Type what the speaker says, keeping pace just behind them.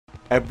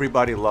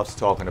Everybody loves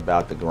talking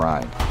about the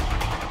grind.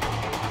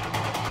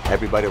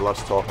 Everybody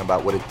loves talking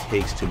about what it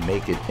takes to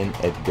make it in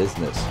a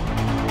business.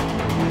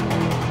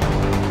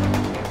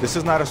 This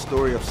is not a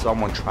story of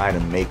someone trying to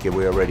make it.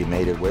 We already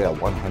made it. We're a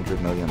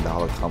 $100 million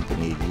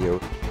company a year.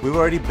 We've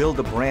already built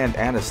a brand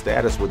and a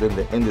status within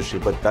the industry,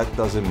 but that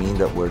doesn't mean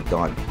that we're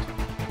done.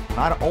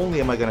 Not only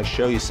am I going to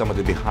show you some of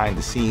the behind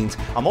the scenes,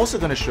 I'm also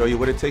going to show you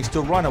what it takes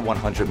to run a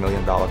 $100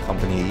 million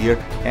company a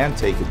year and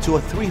take it to a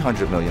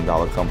 $300 million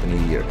company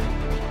a year.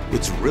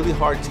 It's really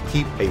hard to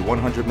keep a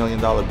 $100 million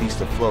beast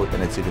afloat,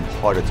 and it's even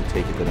harder to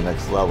take it to the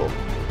next level.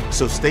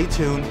 So stay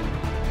tuned,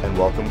 and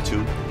welcome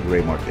to Gray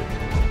Market.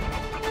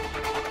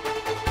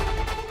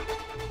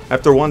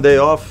 After one day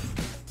off,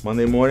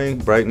 Monday morning,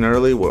 bright and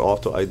early, we're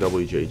off to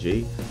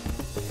IWJG.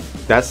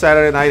 That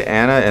Saturday night,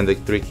 Anna and the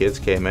 3 kids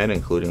came in,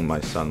 including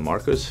my son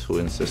Marcus, who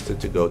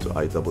insisted to go to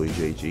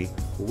IWJG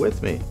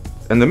with me.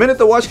 And the minute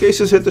the watch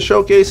cases hit the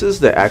showcases,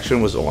 the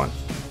action was on.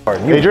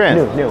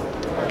 Adrian. New.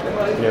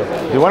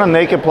 Do you want a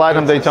naked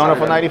platinum Daytona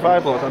for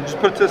 95? Just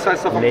put it to the side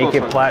stuff.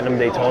 Naked platinum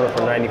Daytona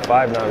for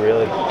 95? Not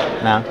really.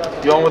 Nah.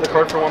 You on with the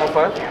card for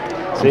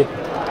 105? See?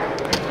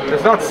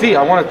 It's not C.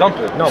 I want to dump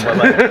it. No, but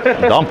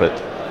like Dump it.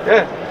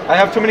 Yeah, I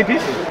have too many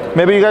pieces.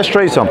 Maybe you guys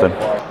trade something.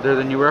 They're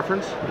the new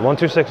reference?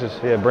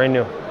 126s. Yeah, brand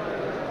new.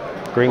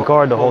 Green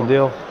card, the whole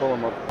deal. Pull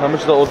them up. How much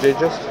is the old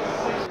just?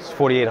 It's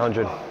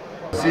 4,800.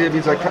 See, it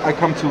means I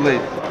come too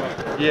late.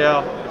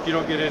 Yeah, if you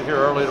don't get in here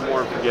early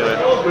tomorrow, forget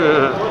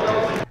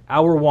it.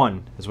 Hour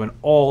 1 is when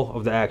all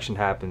of the action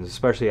happens,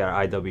 especially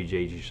at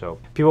IWJG show.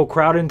 People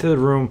crowd into the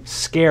room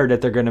scared that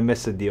they're going to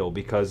miss a deal,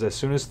 because as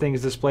soon as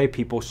things display,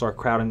 people start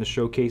crowding the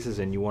showcases,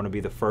 and you want to be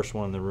the first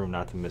one in the room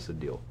not to miss a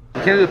deal.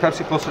 You can't do the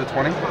Pepsi closer to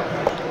 20?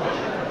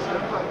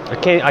 I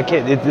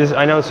can't.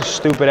 I know it's a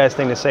stupid ass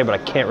thing to say, but I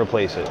can't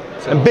replace it.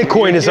 And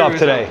Bitcoin is up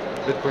today.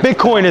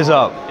 Bitcoin is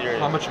up.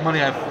 How much money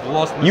I've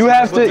lost. You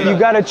have to. You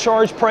got to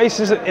charge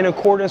prices in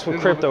accordance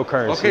with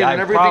cryptocurrency. Okay, then I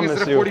everything is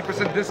promise at a you.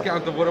 40%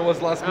 discount of what it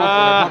was last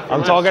month.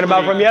 I'm talking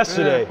about from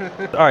yesterday.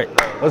 All right,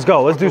 let's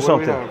go. Let's do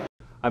something.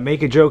 I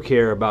make a joke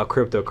here about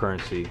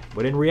cryptocurrency,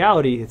 but in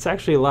reality, it's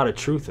actually a lot of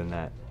truth in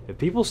that. If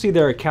people see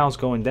their accounts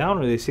going down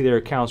or they see their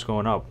accounts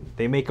going up,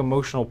 they make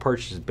emotional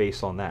purchases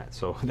based on that.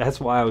 So that's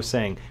why I was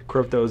saying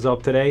crypto is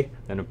up today,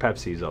 and the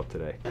Pepsi is up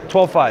today.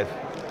 12.5.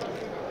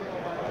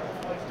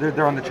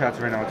 They're on the chats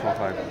right now at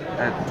 12.5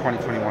 at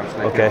 2021.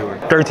 So Okay.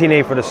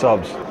 13.8 for the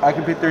subs. I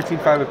can pay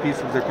 13.5 a piece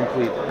if they're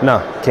complete.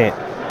 No, can't.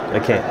 I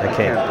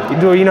can't.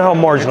 You know how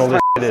marginal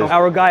this is.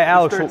 Our guy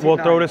Alex will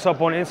throw this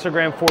up on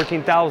Instagram.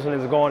 14,000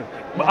 is going.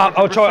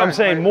 I'll charge. I'm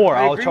saying more.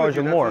 I'll charge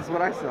him more. That's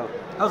what I sell.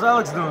 How's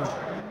Alex doing?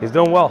 He's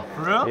doing well.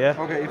 For real? Yeah.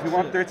 Okay, if you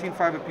want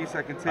 13.5 a piece,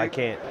 I can take. I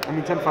can't. I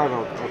mean 10.5,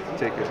 I'll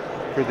take it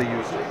for the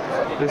use.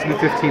 There's new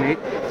 15.8.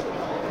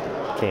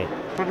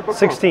 Can't.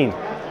 16.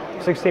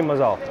 16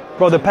 mazal.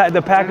 Bro, the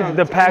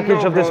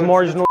package of this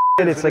marginal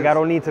shit, it's like I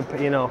don't need to,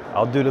 you know,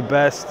 I'll do the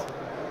best.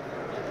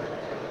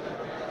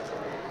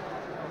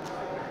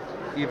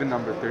 Even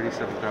number,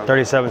 37,000.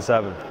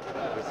 37.7.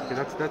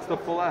 That's the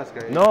full ask,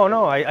 guys.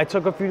 No, I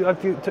took a few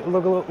look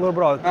a little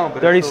bit off. No,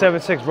 but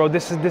 37.6, bro.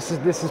 This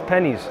is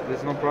pennies.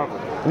 There's no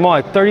problem. Come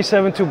on,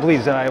 37.2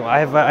 bleeds. And I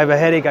have a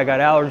headache. I got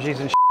allergies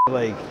and shit.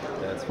 Like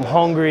I'm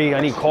hungry. I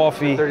need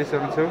coffee.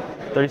 37.2.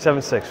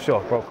 37.6.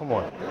 Sure, bro. Come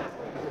on.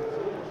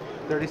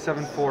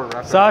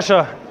 37.4.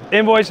 Sasha,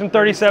 invoice from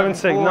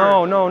 37.6.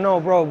 No,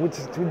 bro.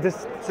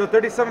 This. So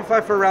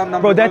 37.5 for a round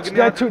number. Bro, that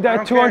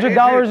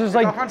 $200 is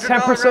like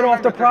 10%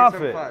 off the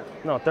profit.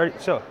 No, 30.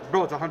 So.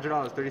 Bro, it's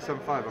 $100. 37.5.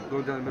 I'm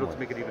going down the middle to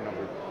make it even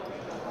number.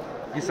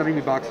 He's sending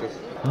me boxes.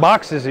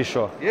 Boxes, he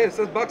sure. Yeah, it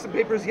says box of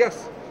papers.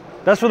 Yes.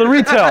 That's for the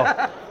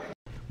retail.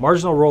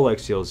 Marginal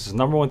Rolex deals is the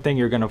 #1 thing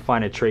you're going to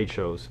find at trade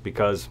shows,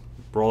 because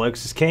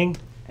Rolex is king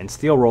and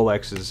steel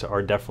Rolexes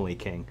are definitely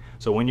king.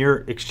 So when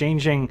you're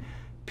exchanging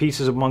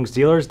pieces amongst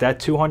dealers, that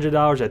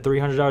 $200, that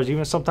 $300,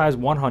 even sometimes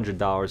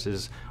 $100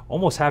 is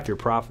almost half your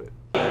profit.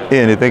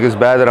 Ian, you think it's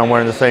bad that I'm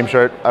wearing the same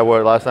shirt I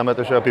wore last time at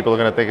the show? People are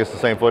going to think it's the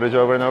same footage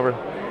over and over?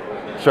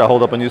 Should I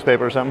hold up a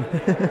newspaper or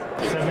something?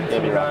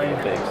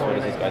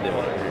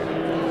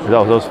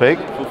 Are those fake?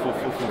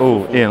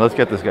 Oh, Ian, let's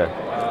get this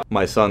guy.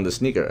 My son, the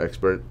sneaker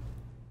expert,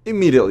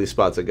 immediately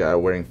spots a guy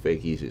wearing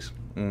fake Yeezys.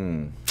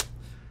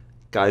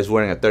 Guy's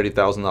wearing a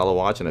 $30,000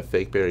 watch and a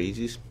fake pair of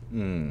Yeezys.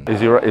 Is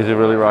he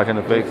really rocking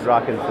the fakes? He's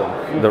rocking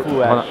some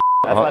foo-foo ass.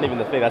 That's not even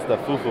the fake, that's the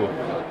foo-foo.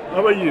 How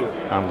about you?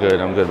 I'm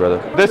good,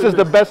 brother. This is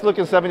the best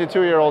looking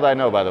 72-year-old I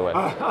know, by the way.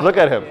 Look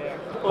at him.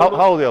 How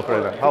old are you,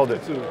 Fred? How old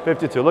is he?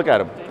 52. Look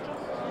at him.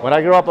 When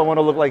I grow up, I want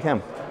to look like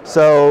him.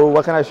 So,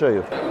 what can I show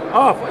you?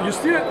 Oh, you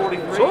still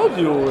told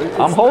you.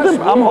 I'm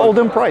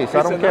holding price.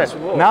 I don't care.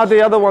 Now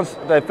the other ones,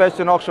 they fetched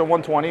an auction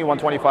 120,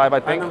 125, I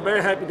think. And I'm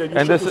very happy that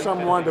you showed to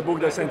someone the book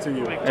that I sent to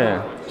you.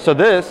 Yeah. So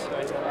this.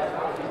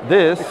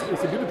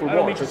 It's a beautiful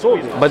watch. I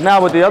told you. But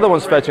now with the other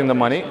ones fetching the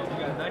money.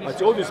 I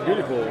told you it's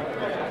beautiful.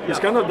 It's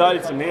kind of that.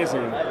 It's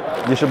amazing.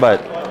 You should buy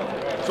it.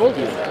 I told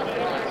you.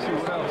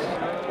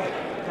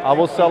 I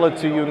will sell it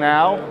to you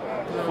now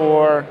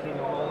for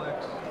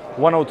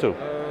 102.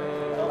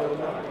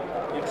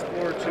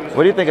 Explorer 2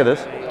 What do you think of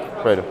this,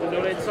 Fredo?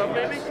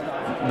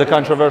 The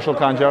controversial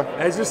conjure?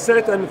 As you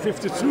said, I'm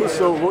 52,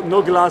 so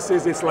no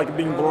glasses, it's like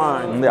being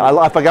blind. Yeah,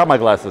 I forgot my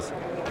glasses.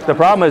 The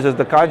problem is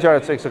the conjure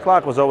at 6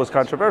 o'clock was always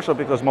controversial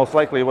because most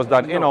likely it was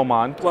done in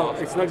Oman. Well,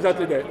 it's not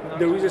exactly that.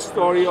 There is a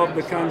story of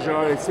the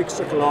Kanjar at 6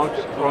 o'clock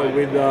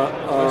with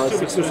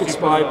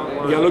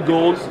 6265 yellow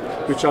gold,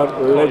 which are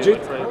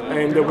legit,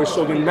 and they were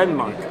sold in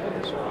Denmark.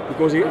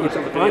 Because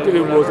apparently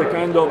it was a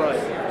kind of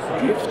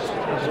gift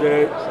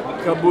that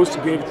Caboose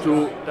gave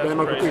to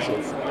Denmark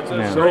officials.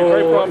 Yeah.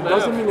 So it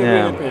doesn't mean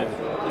anything.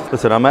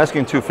 Listen, I'm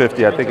asking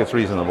 250. I think it's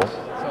reasonable.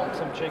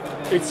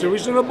 It's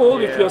reasonable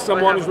if you're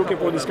someone who's looking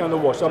for this kind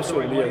of watch.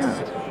 Absolutely, yes.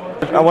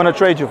 I want to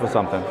trade you for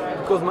something.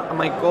 Because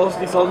my cost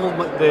is almost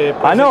the...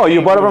 I know,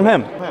 you bought it from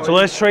him. So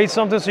let's trade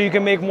something so you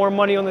can make more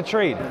money on the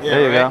trade. Yeah,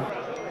 there you go.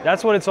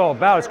 That's what it's all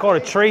about. It's called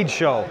a trade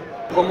show.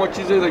 How much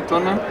is it,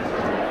 Daytona?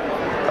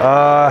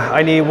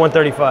 I need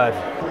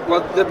 135.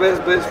 What's the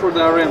best for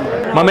the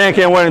RM? My man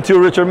can't wear in 2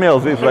 Richard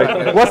Milles. He's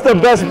like, what's the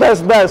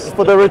best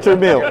for the Richard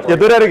Mille? Yeah,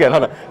 do that again.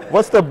 Hold on.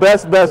 What's the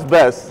best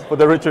for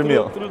the Richard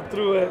Mille?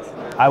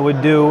 I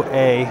would do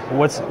a,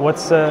 what's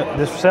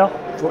this for sale?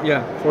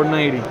 Yeah,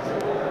 490.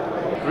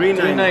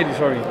 390,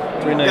 sorry.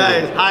 390.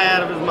 Guys, high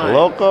out of his mind.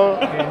 Loco.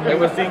 I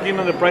was thinking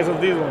of the price of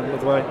this one,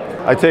 that's why.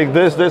 I take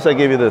this, I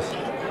give you this.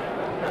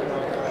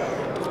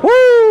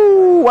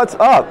 Woo! What's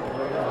up?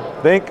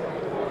 Think?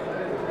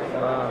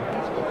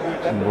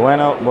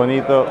 Bueno,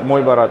 bonito,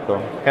 muy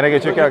barato. Can I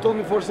get your You character? told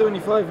me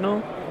 475,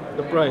 no?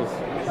 The price.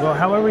 Well,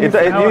 however you, You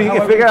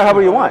can figure out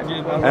however you want.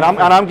 And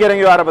I'm getting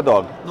you out of a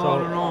dog. No.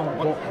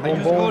 I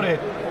just got it.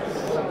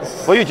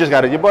 Well, you just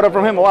got it. You bought it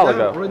from him a while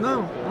ago. Right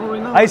now. No,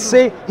 right now. I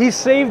say he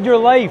saved your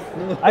life.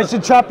 I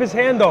should chop his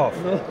hand off.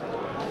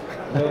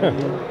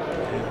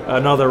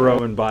 Another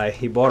Roman buy.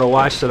 He bought a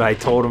watch that I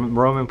told him,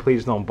 Roman,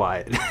 please don't buy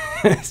it.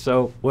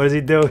 So what does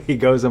he do? He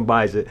goes and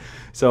buys it.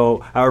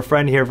 So our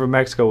friend here from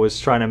Mexico was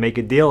trying to make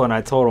a deal, and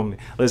I told him,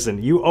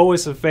 listen, you owe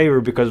us a favor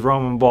because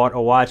Roman bought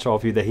a watch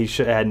off you that he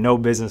had no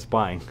business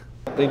buying.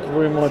 Thank you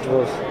very much,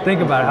 boss.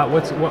 Think about it.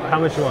 How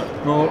much you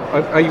want? No,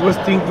 I was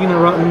thinking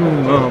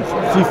around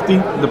 50,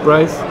 the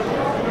price.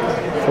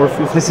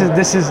 450.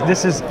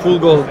 This is full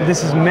gold.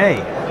 This is May,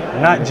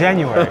 not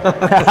January.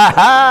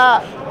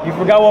 You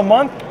forgot what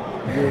month?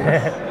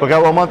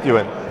 Forgot what month you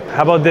in.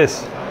 How about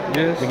this?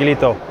 Yes.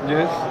 Miguelito.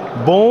 Yes.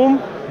 Boom,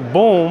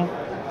 boom.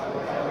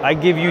 I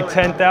give you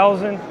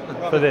 10,000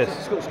 for this.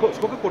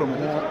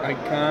 No, I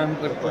can't.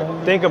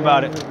 Think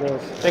about it.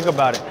 Think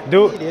about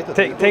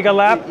it. Take a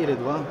lap.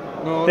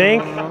 No,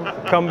 Think.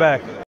 no. Come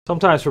back.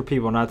 Sometimes for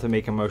people not to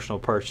make emotional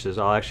purchases,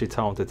 I'll actually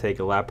tell them to take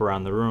a lap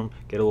around the room,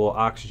 get a little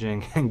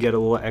oxygen, and get a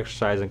little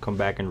exercise, and come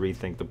back and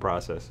rethink the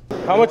process.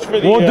 How much for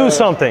the? We'll do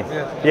something.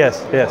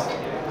 Yes.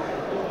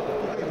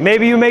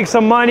 Maybe you make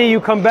some money, you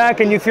come back,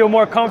 and you feel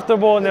more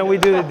comfortable, and then we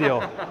do the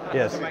deal.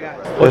 Yes.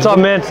 What's up,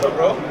 man?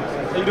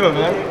 How you doing,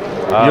 man?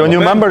 You're a new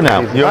member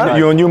now.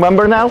 You're a new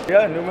member now?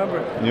 Yeah, new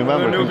member. New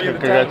member.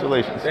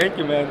 Congratulations. Thank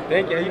you, man.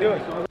 Thank you. How you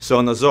doing? So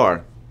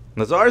Nazar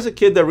is a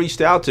kid that reached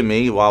out to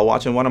me while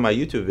watching one of my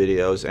YouTube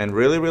videos and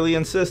really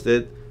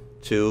insisted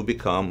to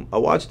become a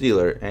watch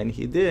dealer, and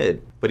he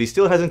did. But he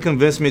still hasn't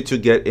convinced me to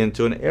get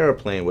into an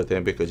airplane with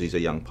him because he's a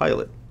young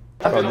pilot.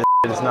 Bro,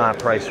 this is not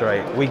priced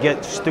right. We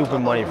get stupid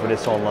money for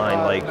this online,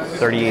 like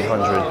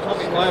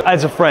 $3,800.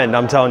 As a friend,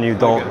 I'm telling you,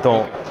 don't.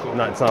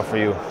 It's not for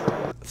you.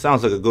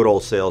 Sounds like a good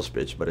old sales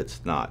pitch, but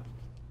it's not.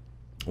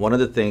 One of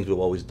the things we've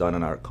always done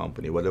in our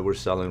company, whether we're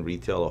selling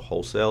retail or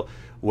wholesale,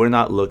 we're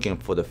not looking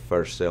for the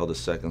first sale, the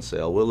second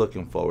sale. We're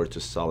looking forward to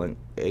selling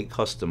a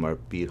customer,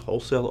 be it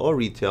wholesale or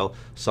retail,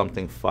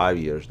 something 5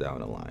 years down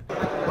the line.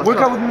 Work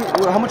out with me.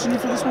 How much you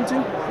need for this one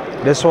too?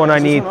 This one I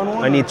need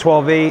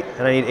 12.8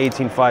 and I need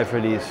 18.5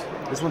 for these.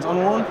 This one's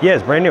unworn? Yeah,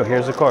 it's brand new.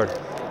 Here's the card.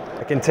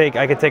 I can take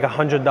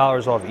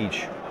 $100 off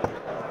each.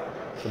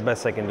 It's the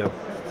best I can do.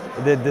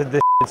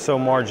 This is so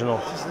marginal.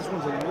 This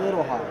one's a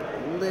little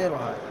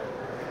high.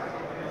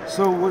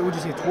 So what would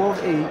you say?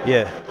 12.8?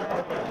 Yeah.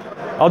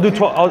 I'll do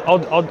 12.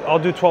 I'll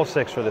do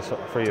 12.6 for this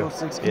for you.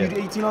 12.6. Can Yeah. you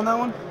do 18 on that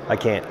one? I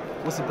can't.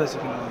 What's the best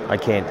you can do? I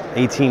can't.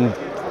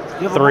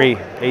 18.3.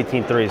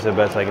 18.3 is the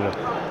best I can do.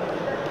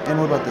 And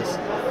what about this?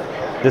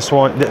 This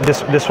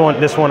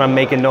one I'm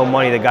making no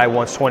money. The guy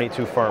wants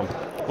 22 firm.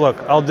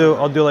 Look, I'll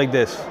do like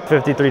this.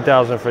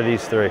 53,000 for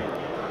these three.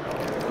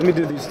 Let me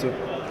do these two.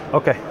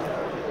 Okay.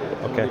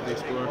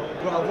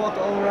 Bro, I walked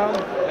all around.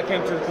 I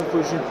came to the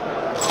conclusion.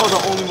 Oh,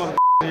 the only mother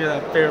here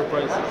that fair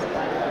prices.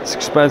 It's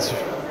expensive.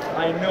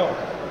 I know.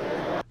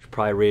 Should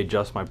probably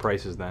readjust my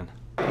prices then.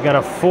 You got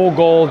a full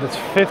gold. It's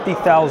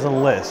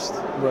 50,000 list.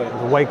 Right.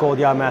 The white gold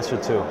Yachtmaster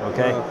 2.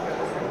 Okay.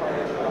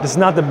 This is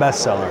not the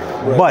best seller,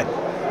 but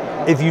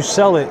if you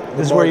sell it,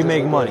 this is where you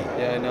make money.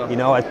 Yeah, I know. You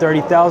know, at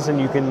 30,000,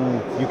 you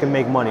can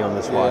make money on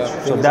this watch.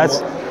 So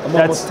I'm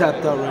almost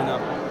tapped out right now.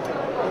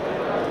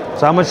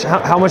 So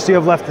how much do you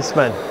have left to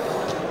spend?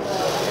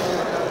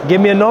 Give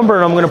me a number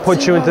and I'm gonna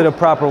put you into the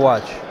proper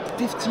watch.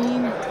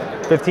 15.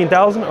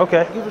 15,000?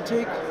 Okay. Give or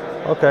take.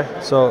 Okay.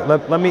 So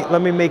let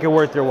me make it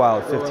worth your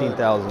while.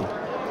 15,000.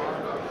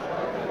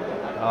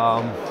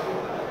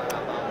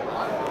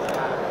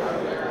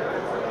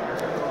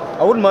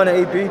 I wouldn't mind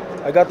an AP.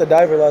 I got the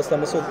diver last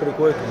time. It sold pretty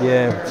quick.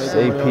 Yeah, it's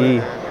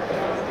AP.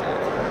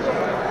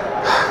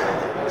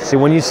 See,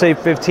 when you say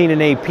 15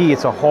 in AP,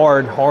 it's a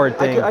hard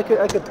thing. I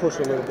could push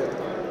a little bit.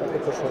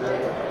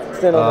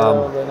 Stand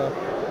on the right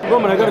now.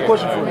 Roman, I got a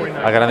question for you.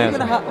 I got an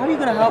answer. How are you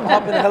gonna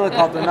hop in a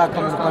helicopter and not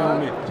come to play with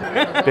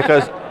me?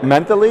 Because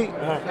mentally,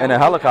 in a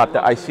helicopter,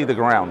 I see the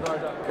ground.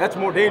 That's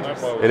more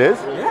dangerous. It is?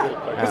 Yeah.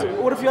 Because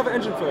what if you have an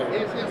engine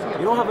failure?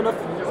 You don't have enough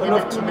room,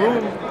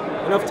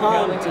 enough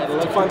time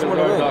to find someone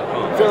to land.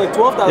 If you're like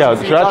 12,000. Yeah,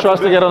 should I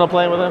trust to get on a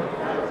plane with him?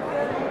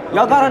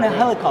 Y'all got on a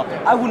helicopter.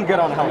 I wouldn't get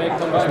on a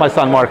helicopter. It's my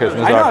son Marcus.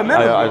 I know, I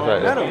met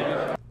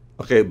him.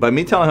 Okay, by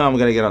me telling him I'm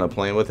going to get on a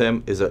plane with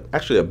him is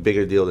actually a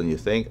bigger deal than you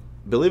think.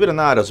 Believe it or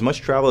not, as much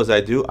travel as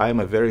I do, I am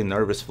a very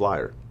nervous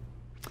flyer.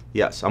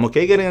 Yes, I'm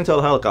okay getting into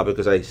a helicopter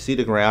because I see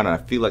the ground and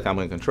I feel like I'm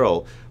in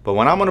control. But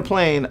when I'm on a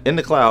plane in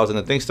the clouds and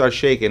the thing starts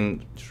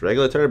shaking, just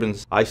regular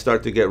turbines, I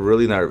start to get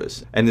really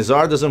nervous. And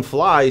Nizar doesn't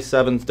fly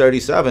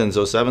 737s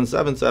or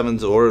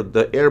 777s or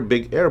the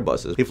big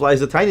Airbuses. He flies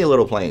the tiny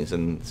little planes,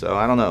 and so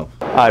I don't know.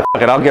 All right,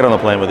 fuck it, I'll get on the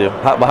plane with you.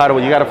 But how do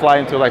you got to fly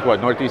into like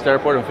what, Northeast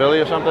Airport in Philly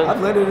or something?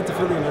 I've landed into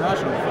Philly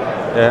International before.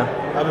 Yeah.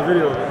 I have a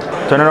video of it.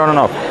 Turn it on and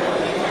off.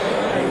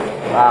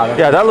 Wow.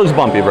 Yeah, that looks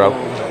bumpy, bro.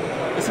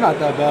 It's not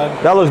that bad.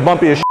 That looks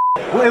bumpy as shit.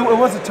 Well, it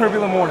was a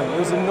turbulent morning. It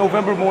was a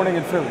November morning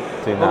in Philly.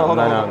 See, no,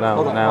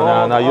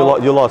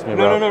 you lost me,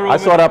 bro. No, I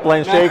saw that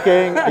plane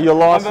shaking. You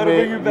lost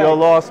me. You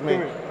lost me.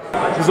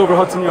 He's over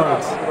Hudson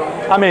Yards.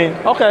 I mean,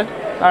 okay.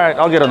 All right,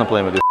 I'll get on the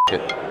plane with this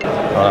shit.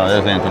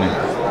 There's Anthony.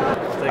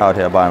 Out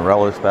here buying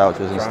Rolex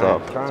pouches and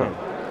stuff.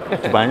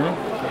 What you buying?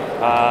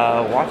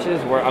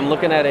 Watches where I'm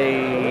looking at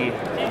a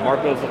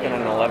Marco's looking at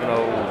an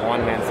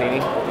 1101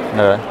 Mancini.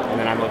 No. And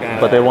then I'm looking at.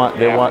 But they want.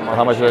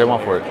 How much do they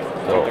want for it?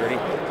 So, 30.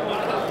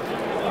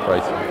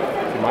 Pricey.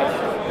 Too much?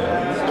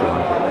 Yeah,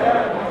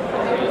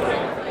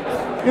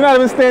 you're not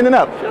even standing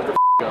up. Shut the f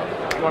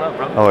up,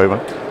 bro. Oh, wait, man.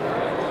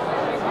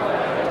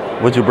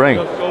 What'd you bring?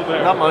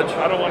 Not much.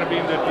 I don't want to be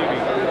in the TV.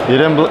 You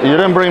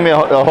didn't bring me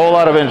a whole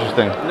lot of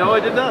interesting. No, I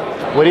did not.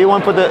 What do you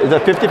want for the? Is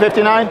it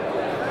 5059?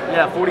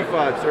 Yeah,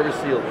 45 service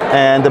sealed.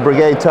 And the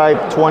Brigade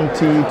Type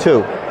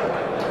 22. 9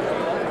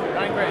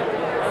 grand.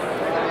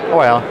 Oh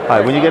well. All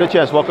right. When you get a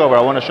chance, walk over.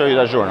 I want to show you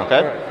that Journe, okay?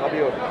 All right, I'll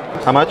be over.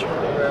 How much?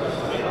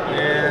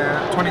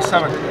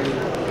 27.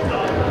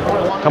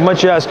 How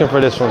much you asking for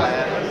this one?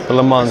 For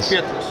Le Mans?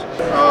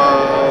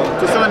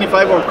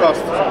 275 or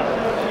cost.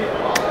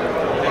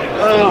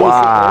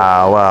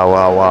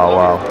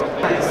 Wow.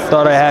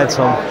 Thought I had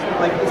some.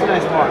 Like, it's a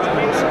nice watch.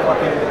 It's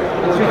fucking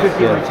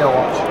 350 retail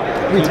watch.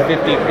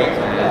 350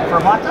 for a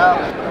month?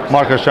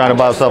 Marco's trying to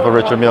buy himself a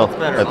richer meal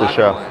at the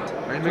show.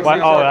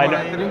 What? Oh, I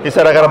know. He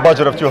said I got a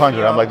budget of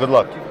 200. I'm like, good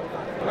luck.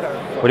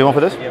 What do you want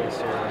for this? It's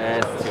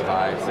too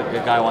high. So the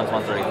guy wants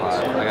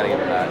 135. I gotta give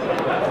it back.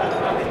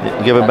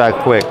 Give it back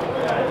quick.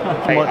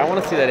 Hey, I want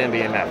to see that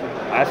NBNF.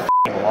 I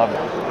f***ing love it.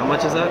 How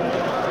much is that?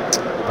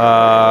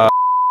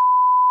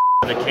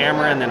 The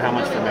camera, and then how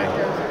much for me?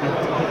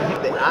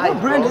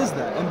 What brand is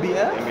that?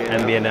 MBF?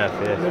 NBNF,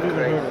 yeah.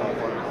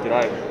 Dude,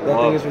 I That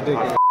thing is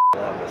ridiculous.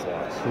 love this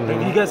watch.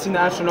 Have you guys seen the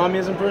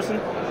Astronomias in person?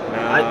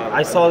 No.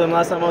 I saw them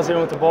last time I was here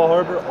with the Ball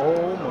Harbor.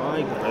 Oh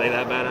my god. Are they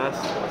that badass?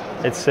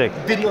 It's sick.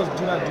 Videos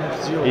do not do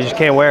zero. You just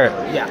can't wear it.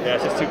 Yeah. Yeah,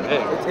 it's just too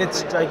big.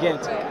 It's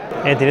gigantic.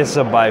 Anthony, this is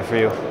a buy for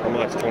you. How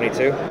much?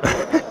 22?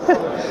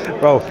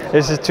 Bro,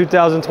 this is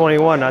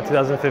 2021, not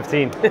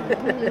 2015.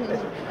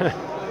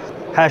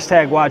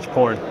 Hashtag watch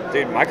porn.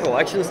 Dude, my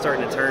collection's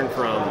starting to turn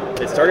from,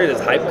 it started as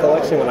hype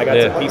collection. When I got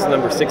to piece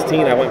number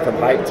 16, I went from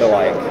hype to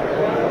like,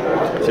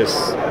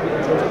 just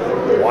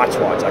watch,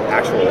 like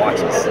actual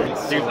watches.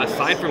 Dude,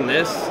 aside from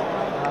this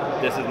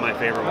is my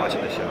favorite watch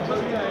in the show.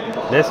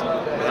 This?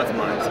 That's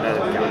mine. So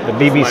The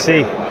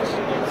BBC.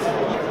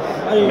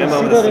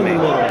 Memo this to me.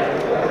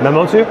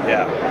 Memo too?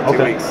 Yeah. 2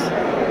 Okay. weeks.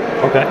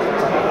 Okay.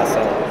 I'll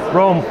sell it.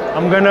 Rome,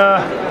 I'm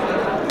gonna...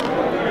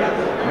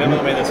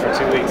 Memo made this for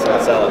 2 weeks, so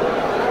I'll sell it.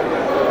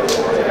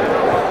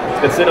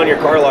 It's been sitting on your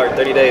car lot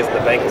 30 days and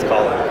the bank is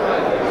calling.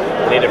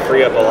 I need to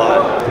free up a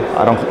lot.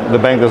 The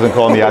bank doesn't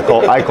call me. I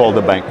call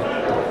the bank.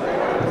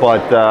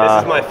 But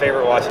this is my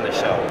favorite watch in the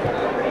show.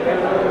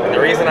 And the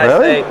reason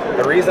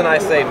I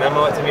say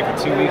memo it to me for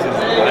 2 weeks is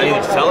I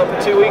either sell it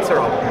for 2 weeks or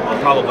I'll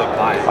probably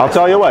buy it. I'll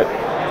tell you what.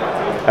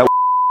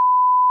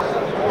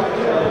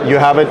 You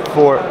have it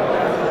for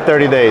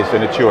 30 days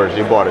and it's yours.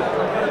 You bought it.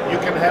 You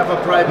can have a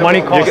private.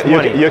 Money costs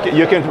money.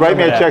 You can write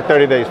me a check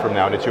 30 days from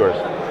now and it's yours.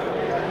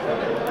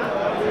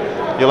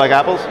 You like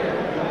apples?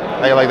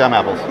 How you like them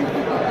apples?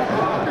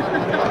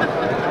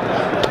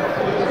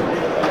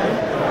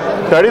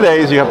 30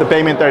 days, you have to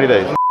pay me in 30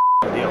 days.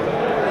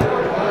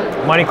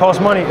 Money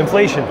costs money.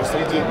 Inflation.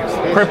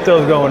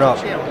 Crypto's going up.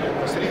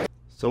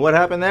 So what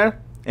happened there?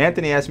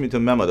 Anthony asked me to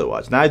memo the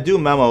watch. Now, I do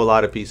memo a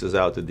lot of pieces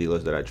out to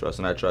dealers that I trust,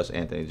 and I trust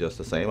Anthony just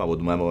the same. I would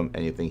memo him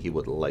anything he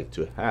would like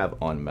to have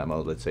on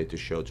memo, let's say to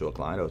show to a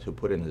client or to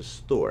put in his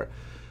store.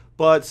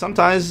 But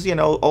sometimes, you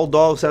know, old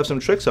dogs have some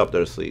tricks up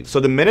their sleeve. So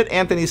the minute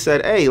Anthony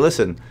said, hey,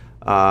 listen,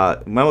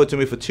 Memo it to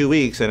me for 2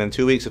 weeks, and in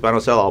 2 weeks, if I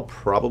don't sell, I'll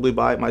probably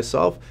buy it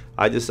myself.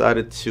 I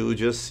decided to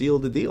just seal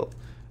the deal.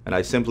 And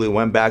I simply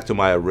went back to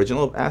my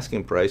original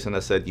asking price, and I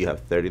said, you have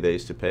 30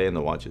 days to pay, and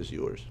the watch is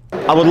yours.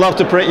 I would love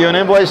to print you an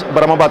invoice,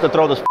 but I'm about to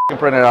throw this f***ing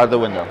printer out the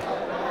window.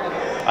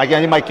 I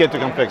need my kid to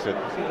come fix it.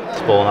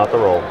 It's pulling out the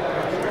roll.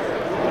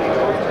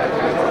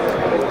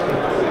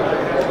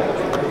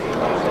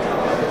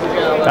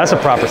 That's a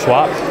proper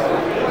swap.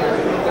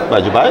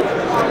 Glad you buy it?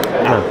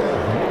 No.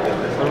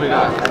 What do we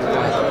got?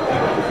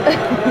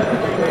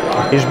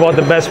 You just bought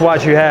the best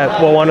watch you have.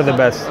 Well, one of the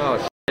best. Oh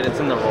shit, it's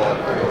in the roll.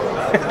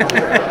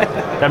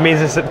 That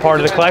means it's part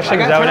of the collection?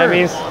 Is that what that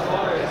means?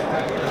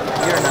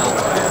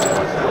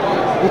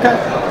 Okay.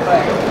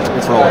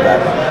 Let's roll with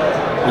that.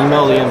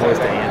 Email the invoice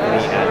to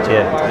Anthony at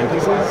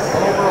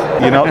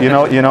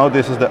Timepieces. You know,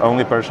 this is the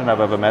only person I've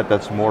ever met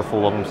that's more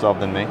full of himself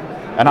than me.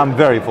 And I'm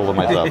very full of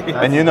myself.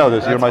 And you know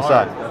this, you're my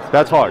son.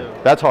 That's hard.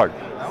 That's hard.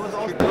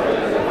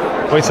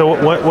 Wait, so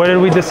what did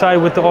we decide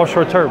with the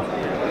offshore term?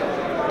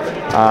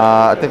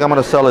 I think I'm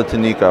going to sell it to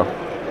Nico.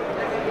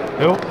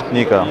 Who?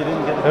 Nico.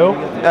 Who?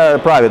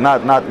 Private,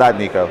 not that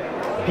Nico.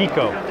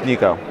 Pico.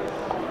 Nico.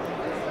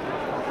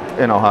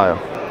 In Ohio.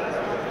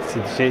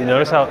 See, you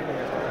notice how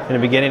in the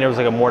beginning there was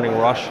like a morning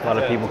rush. A lot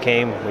of people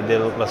came. We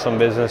did some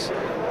business.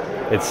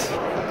 It's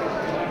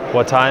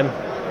what time?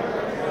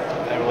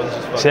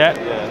 See that?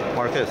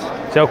 Marcus.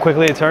 See how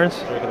quickly it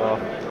turns?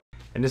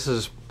 And this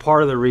is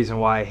part of the reason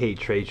why I hate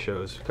trade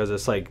shows, because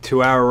it's like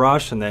 2-hour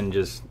rush and then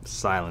just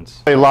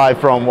silence. Live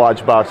from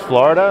Watchbox,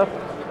 Florida,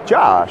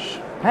 Josh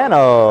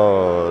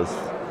Panos.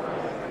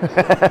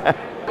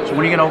 So when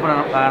are you gonna open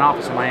an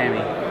office in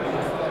Miami?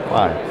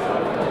 Why?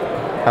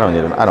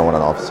 I don't want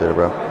an office here,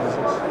 bro.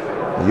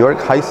 York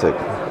Heisig.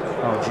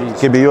 Oh, jeez.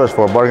 Could be yours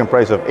for a bargain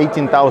price of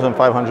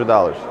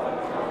 $18,500.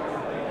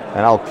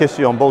 And I'll kiss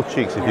you on both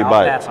cheeks if you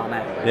buy I'll pass it. on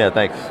that. Yeah,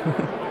 thanks.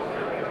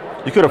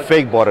 You could have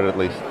fake bought it at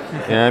least.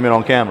 Yeah, I mean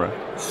on camera.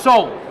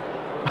 Sold.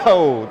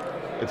 Oh,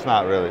 it's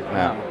not really.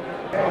 No.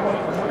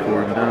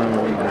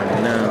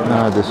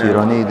 No, this you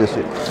don't need this.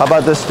 How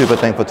about this stupid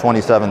thing for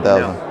 $27,000?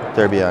 No.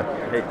 There beyond.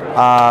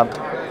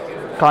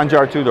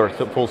 Conjar 2-door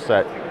full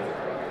set.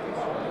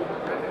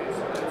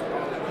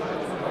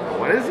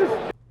 What is this?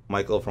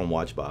 Michael from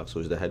Watchbox,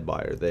 who's the head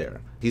buyer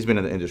there, he's been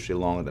in the industry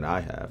longer than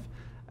I have.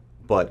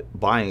 But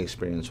buying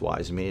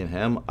experience-wise, me and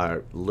him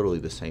are literally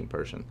the same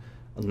person.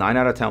 9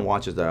 out of 10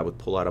 watches that I would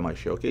pull out of my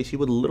showcase, he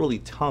would literally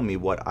tell me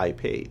what I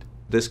paid.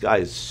 This guy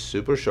is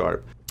super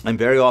sharp, and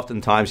very often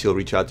times he'll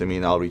reach out to me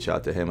and I'll reach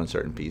out to him on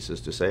certain pieces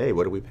to say, hey,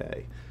 what do we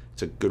pay?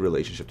 It's a good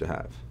relationship to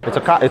have. It's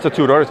a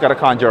 2-door. It's got a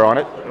Conjar on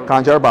it.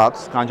 Conjar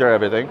box, Conjar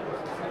everything.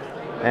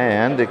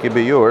 And it could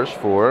be yours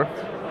for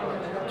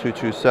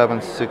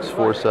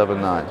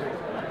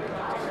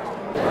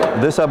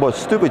 $227,6479. This I bought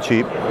stupid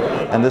cheap,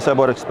 and this I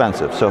bought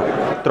expensive. So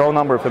throw a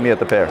number for me at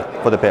the pair,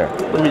 for the pair.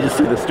 Let me just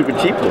see the stupid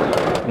cheap one.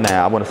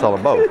 Nah, I'm gonna sell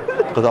them both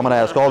because I'm gonna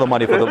ask all the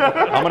money for the.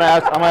 I'm gonna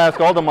ask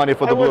all the money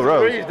for the Blue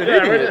Rose.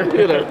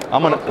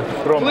 I'm gonna.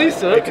 Please,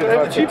 sir, can I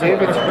have the cheap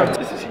one?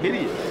 This is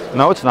hideous.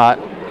 No, it's not.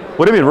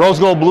 What do you mean, rose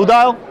gold blue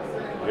dial?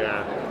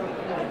 Yeah.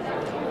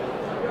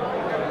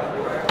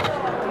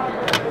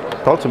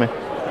 Talk to me.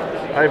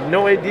 I have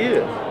no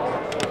idea.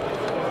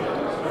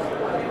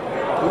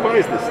 Who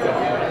buys this stuff?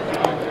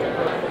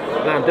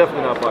 No, I'm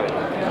definitely not buying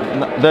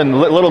it. Then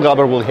Little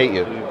Gobber will hate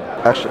you.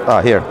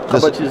 Actually, here. How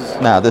much is?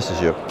 Nah, this is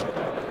you.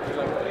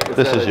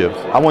 This is you.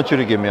 I want you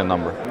to give me a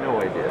number. No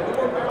idea.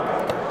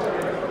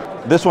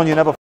 This one you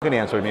never fucking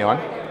answered me on.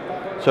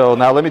 So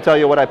now let me tell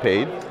you what I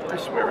paid. I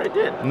swear I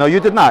did. No,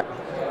 you did not.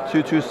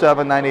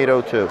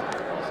 227,9802.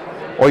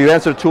 Or you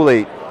answered too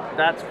late.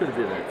 That could have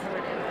been it.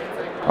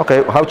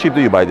 Okay, how cheap do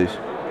you buy these?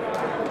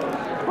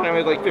 I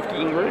made like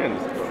 15 grand.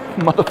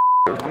 Mother.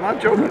 I'm not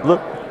joking.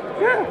 Look.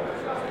 Yeah.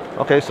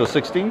 Okay, so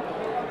 16. Is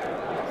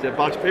that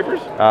box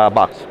papers?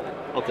 Box.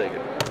 I'll take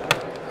it.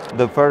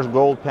 The first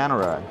gold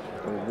Panerai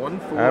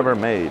 140. ever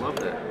made. Love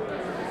that.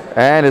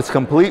 And it's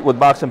complete with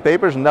box and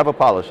papers, never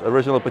polished.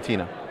 Original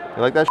patina.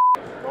 You like that?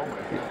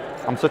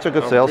 I'm such a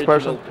good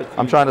salesperson.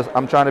 I'm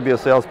trying to be a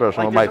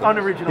salesperson with Michael.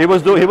 He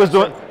was doing this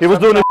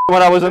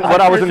when I was in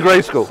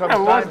grade school. I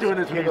was doing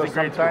this when I was in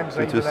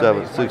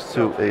grade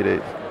school.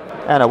 227-6288.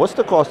 Anna, what's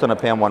the cost on a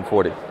PAM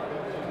 140?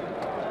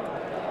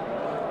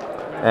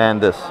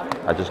 And this,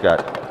 I just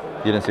got.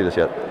 You didn't see this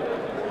yet.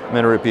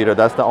 Minute repeater.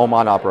 That's the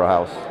Oman Opera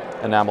House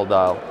enamel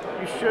dial.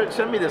 You should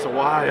send me this a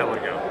while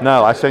ago.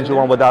 No, I sent you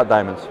one without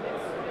diamonds.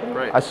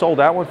 Right. I sold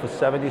that one for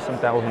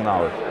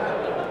 $70,000.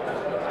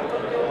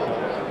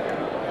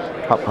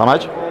 How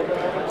much?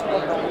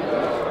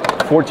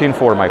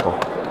 14.4, Michael.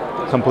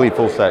 Complete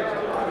full set.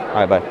 All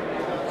right, bye.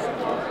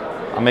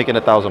 I'm making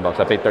 $1,000.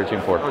 I paid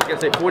 13.4. I was gonna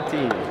say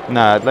 14.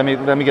 Nah, let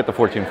me get the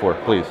 14.4,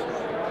 please.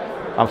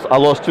 I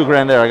lost $2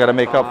 grand there. I got to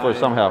make up for it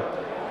somehow.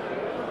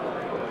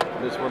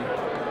 This one.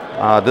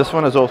 This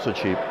one is also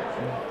cheap.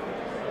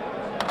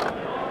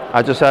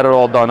 I just had it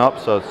all done up,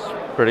 so it's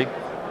pretty.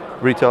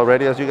 Retail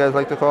ready, as you guys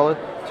like to call it.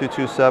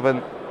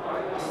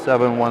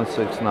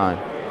 227-7169.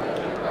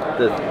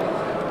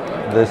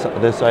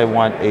 This I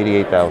want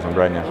 88,000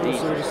 right now.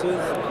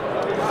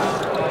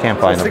 Can't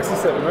find them.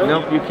 67, right? No,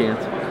 you can't.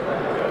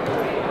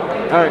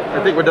 All right,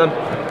 I think we're done.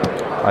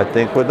 I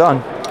think we're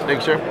done.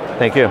 Thanks, sir.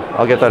 Thank you.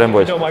 I'll get that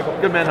invoice.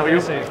 Good man, how are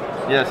you?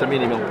 Yeah, send me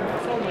an email.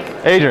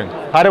 Adrian,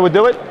 how do we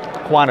do it?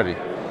 Quantity.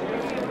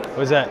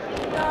 What's that?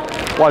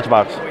 Watch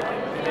box.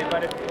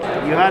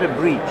 You had a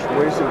breach.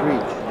 Where's the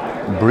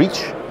breach? Breach?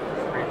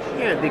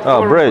 Yeah, the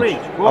Oh, bridge.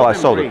 Oh, I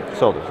golden sold bridge. it.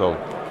 Sold it.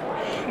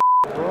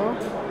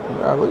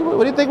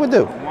 What do you think we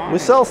do? We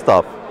sell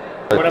stuff.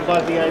 What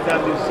about the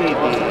IWC?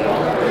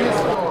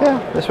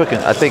 Yeah, this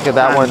weekend. I think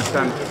that one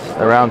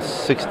around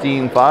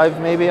 16.5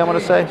 maybe, I want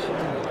to say.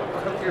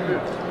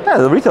 Yeah,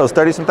 the retail is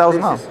 30-some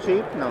thousand now. This is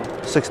cheap? No.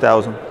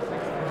 6,000.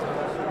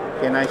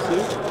 Can I see?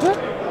 Yeah.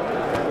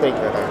 Take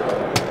that out.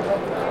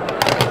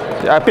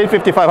 I paid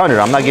 5,500.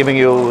 I'm not giving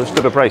you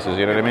stupid prices.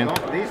 You know what I mean? No,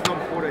 please don't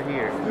put it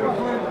here.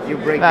 You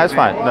break Nah, it. it's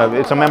fine. No,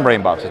 it's a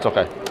membrane box. It's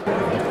okay.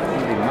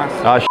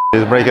 Oh,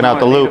 he's breaking out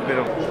the loop.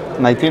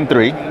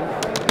 19.3.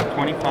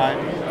 25.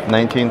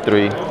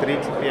 19.3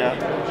 Yeah.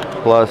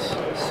 plus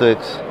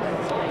 6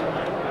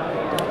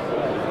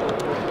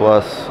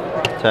 plus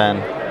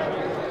 10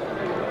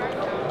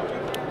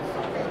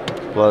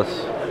 plus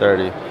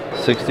 30.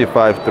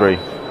 65.3.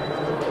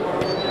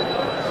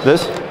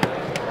 This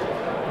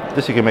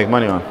you can make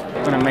money on.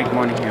 I'm gonna make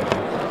money here.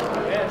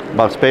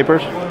 Box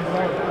papers?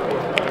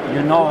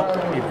 You know,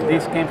 if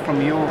this came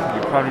from you,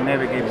 you probably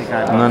never gave the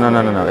guy.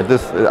 No.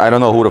 This I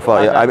don't know who the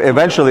fuck.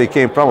 Eventually it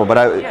came from him, but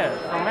Yeah,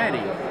 from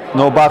Eddie.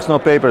 no box, no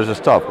papers is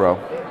tough, bro.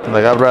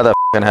 Like I'd rather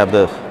have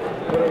this.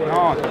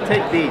 No,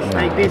 take this,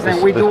 take this,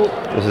 and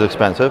This is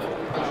expensive.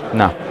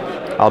 No,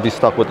 I'll be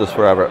stuck with this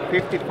forever.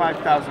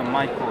 55,000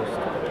 my cost.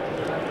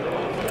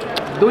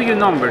 Do your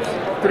numbers.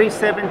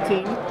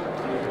 317.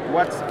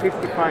 What's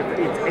 55?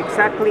 It's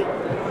exactly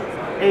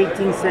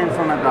 18 cents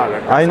on a dollar.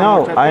 That's I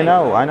know.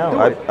 how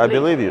much I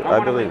believe you. I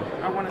believe you.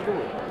 I want to do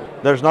it.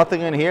 There's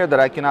nothing in here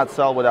that I cannot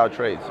sell without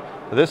trades.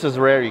 This is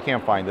rare. You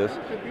can't find this.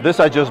 This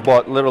I just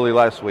bought literally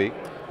last week.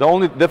 The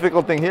only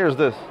difficult thing here is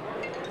this,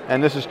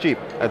 and this is cheap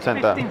at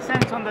 15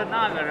 cents on the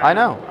dollar. I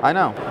know.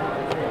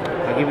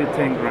 I'll give you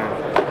 10 grand.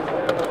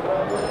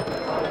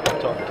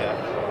 Talk cash.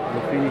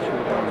 We'll finish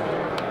with one.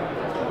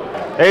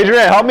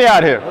 Adrian, help me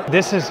out here.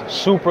 This is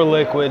super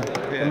liquid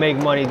to make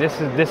money. This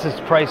is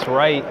priced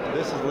right.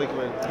 This is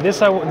liquid.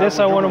 This I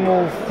want to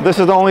move. This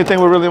is the only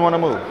thing we really want to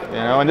move, you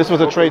know. And this was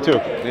a trade too.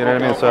 You know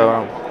what I mean?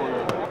 So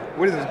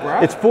What is this,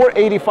 graph? it's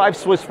 485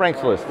 Swiss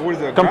francs list. What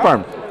is it,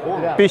 Confirmed.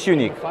 graph? Piece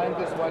unique.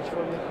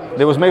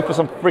 It was made for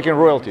some freaking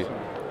royalty.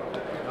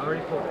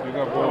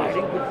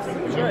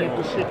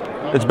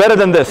 It's better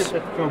than this.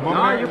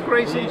 No, you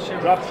crazy.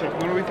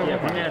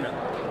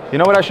 You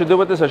know what I should do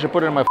with this? I should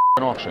put it in my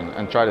auction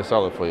and try to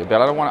sell it for you.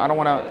 But I don't want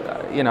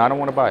to, you know, I don't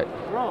want to buy it.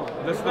 Bro,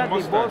 this is the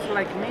boss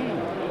like me.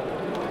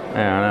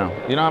 Yeah, I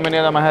know. You know how many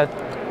of them I had?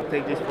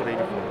 Take this for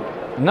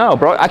 84. No,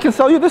 bro. I can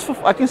sell you this for.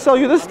 I can sell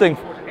you this thing.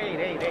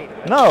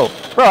 8. No,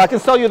 bro. I can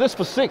sell you this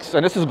for 6,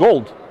 and this is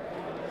gold.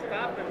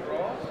 Stop it,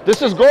 bro.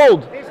 This is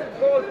gold. This is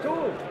gold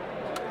too.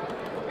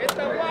 It's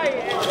a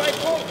white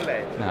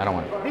gold. No, I don't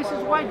want it. This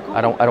is white gold.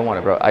 I don't want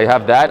it, bro. I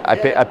have that. I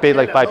paid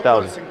like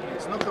 5,000.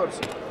 It's not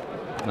courtesy.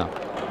 No,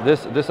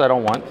 this I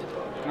don't want.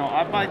 No,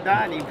 I buy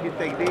that if you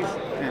take this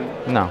and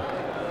No,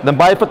 then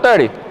buy it for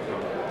 30.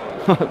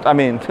 I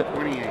mean,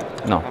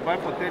 28. No. I buy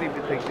for 30 if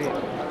you take this.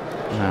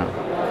 no.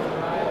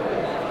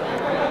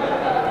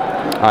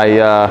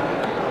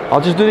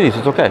 I'll just do these.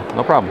 It's okay,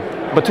 no problem.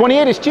 But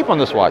 28 is cheap on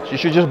this watch. You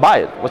should just buy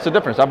it. What's the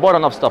difference? I bought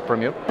enough stuff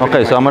from you.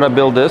 Okay, so I'm gonna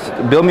build this.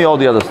 Build me all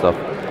the other stuff.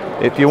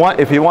 If you want,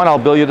 I'll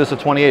bill you this at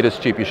 28. It's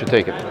cheap. You should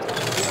take it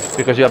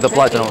because you have the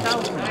platinum.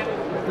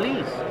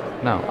 Please.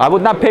 No, I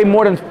would not pay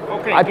more than.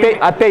 Okay.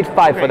 I paid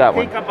 5 for that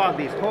one. Think about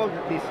this. Hold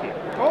this here.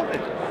 Hold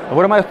it.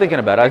 What am I thinking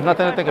about? I have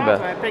nothing to think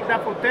about. I take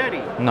that for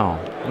 30. No,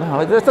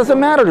 this doesn't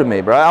matter to me,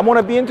 bro. I want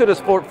to be into this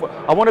for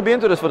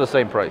the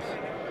same price.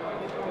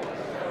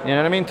 You know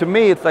what I mean? To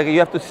me, it's like you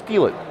have to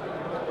steal it.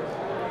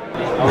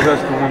 I was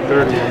asking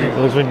 130. It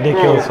was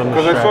ridiculous on the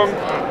Because strap.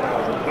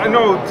 I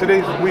know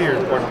today's weird,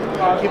 but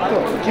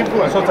keep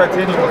going. I saw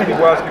titanium.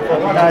 People asking for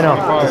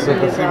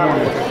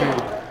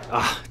 125.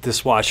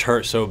 This watch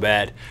hurt so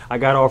bad. I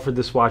got offered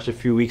this watch a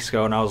few weeks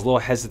ago and I was a little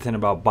hesitant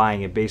about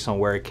buying it based on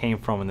where it came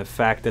from and the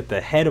fact that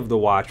the head of the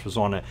watch was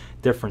on a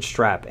different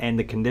strap and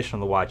the condition of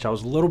the watch. I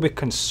was a little bit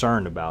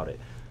concerned about it.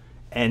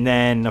 And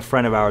then a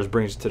friend of ours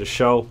brings it to the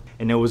show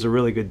and it was a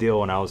really good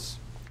deal and I was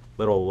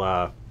a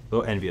little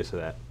envious of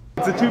that.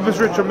 It's the cheapest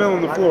Richard Mill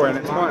on the floor and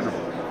it's platinum.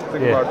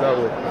 Think about it that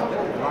way.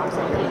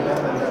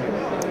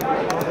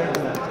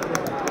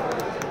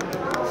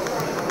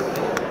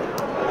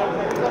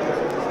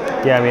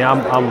 Yeah, I mean, I'm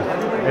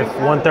if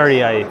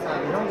 130, I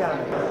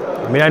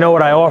mean, I know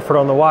what I offered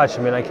on the watch.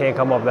 I mean, I can't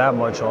come up that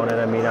much on it.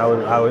 I mean,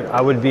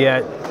 I would be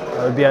at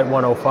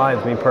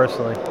 105, me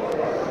personally.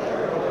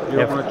 You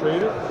don't want to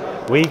trade it?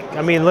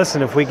 I mean,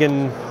 listen, if we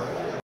can.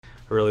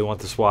 I really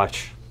want this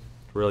watch,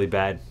 really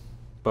bad.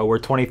 But we're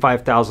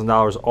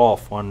 $25,000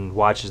 off on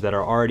watches that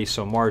are already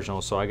so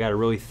marginal, so I got to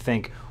really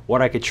think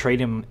what I could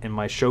trade in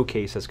my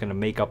showcase that's going to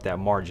make up that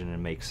margin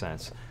and make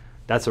sense.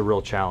 That's a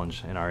real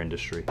challenge in our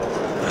industry.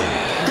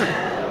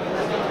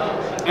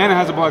 And it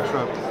has a black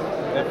strap.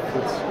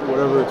 It's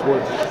whatever it's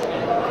worth.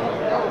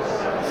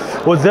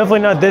 Well, it's definitely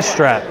not this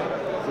strap.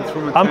 It's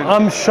from a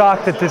I'm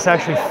shocked that this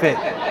actually fit.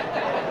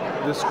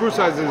 The screw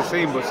size is the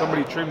same, but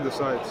somebody trimmed the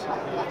sides.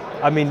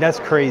 I mean, that's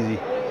crazy.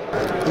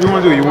 What do you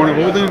want to do? You want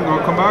to hold it and I'll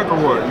come back, or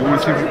what? You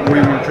want to see what do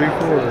you want to trade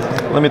for?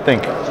 Or? Let me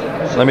think.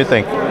 Let me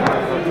think.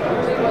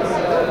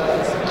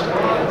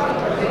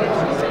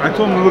 I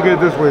told him to look at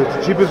it this way. It's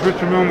the cheapest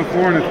Richard Mille on the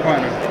floor and it's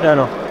platinum. Yeah, I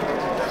know.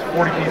 It's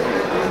 40 pieces.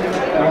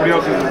 Nobody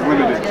else is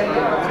limited.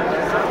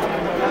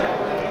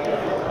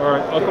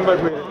 Alright, I'll come back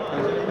later.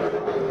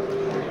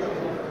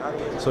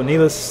 So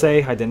needless to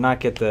say, I did not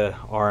get the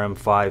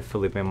RM5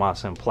 Felipe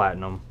Massa in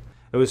platinum.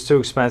 It was too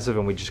expensive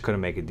and we just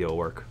couldn't make a deal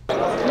work.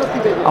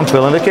 I'm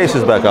filling the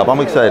cases back up. I'm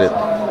excited.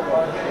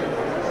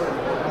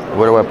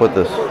 Where do I put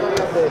this?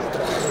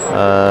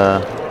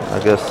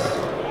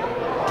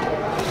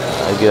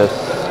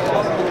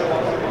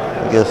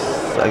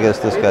 I guess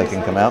this guy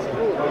can come out.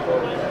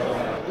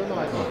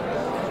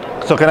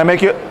 So can I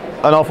make you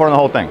an offer on the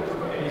whole thing?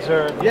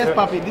 Yes,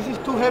 papi. This is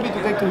too heavy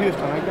to take to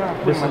Houston.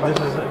 This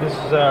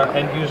is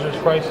end users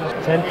prices.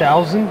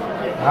 10,000.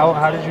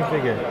 How did you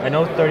figure? I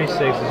know 36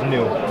 is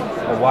new,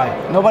 but why?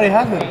 Nobody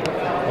has it.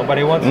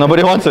 Nobody wants it.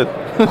 Nobody wants it.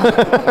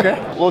 Okay.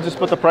 We'll just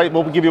put the price.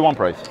 We'll give you one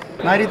price.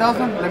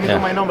 90,000. Let me do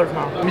my numbers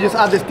now. Let me just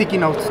add the sticky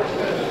notes.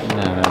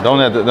 No, don't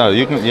add the, no.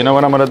 You can. You know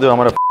what I'm gonna do? I'm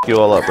gonna f you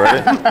all up.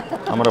 Ready?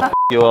 I'm gonna f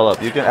you all up.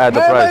 You can add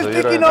the price. So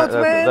sticky notes,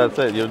 man. That's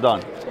it. You're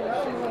done.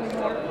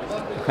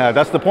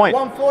 That's the point.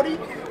 140.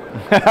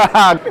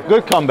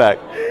 Good comeback.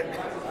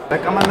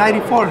 Like I'm at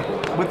 94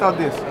 without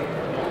this.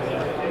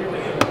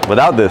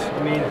 Without this.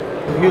 I mean,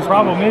 the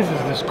problem is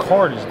this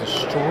card is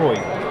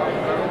destroyed.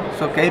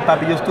 It's okay,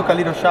 papi. Just took a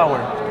little shower.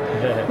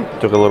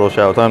 Took a little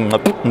shower.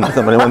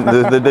 Somebody went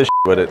did this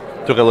with it.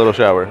 Took a little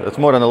shower. It's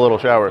more than a little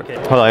shower. Okay.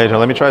 Hold on, Adrian.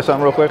 Let me try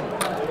something real quick.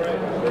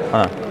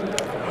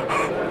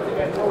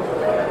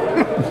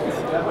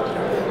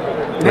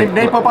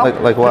 They pop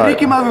up. Like why?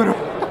 Ricky Maduro.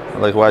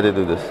 Like why they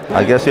do this?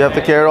 I guess you have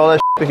to carry all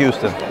that to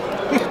Houston.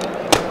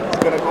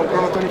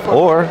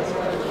 Or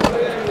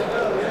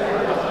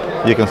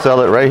you can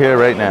sell it right here,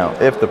 right now,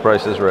 if the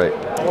price is right.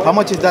 How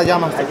much is that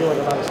Yamas?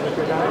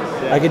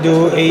 I could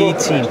do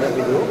 18.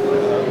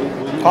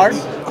 Card?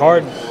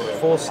 Card,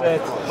 full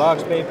set,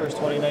 box papers,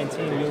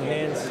 2019, new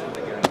hands.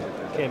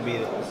 Can't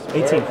beat it.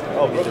 18.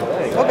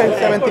 Okay,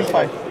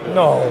 17.5.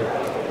 No,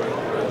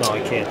 I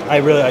can't.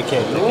 I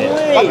can't.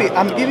 Papi,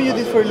 I'm giving you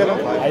this for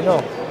 11.5. I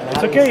know.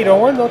 It's okay. You don't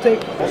want? Don't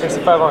take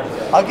 65 on.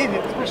 I'll give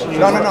you.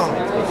 No.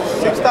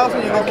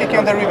 6,000. You go kick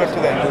on the river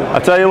today. I'll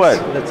tell you what.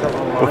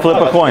 We'll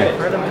flip a coin.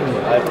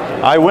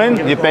 I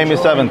win. You pay me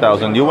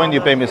 7,000. You win.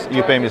 You pay me 6.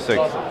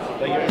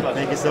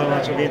 Thank you so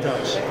much. We'll be in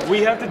touch.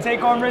 We have to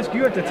take on risk.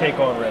 You have to take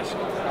on risk.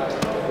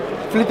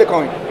 Flip the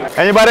coin.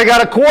 Anybody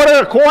got a quarter,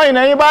 a coin?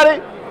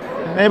 Anybody?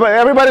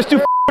 Everybody's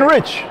too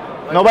rich.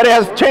 Nobody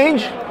has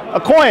change? A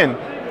coin,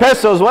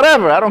 pesos,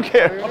 whatever. I don't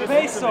care. A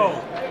peso.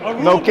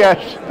 No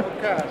cash.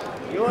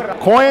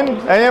 Coin?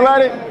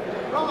 Anybody?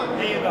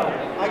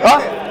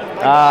 Huh?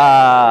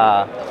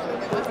 Ah,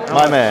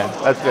 my man.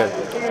 That's good.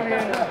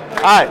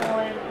 All right.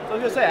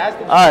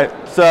 All right.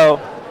 So,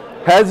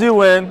 heads you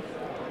win.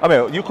 I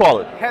mean, you call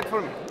it. Head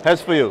for me.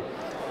 Heads for you.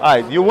 All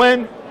right. You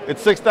win.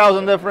 It's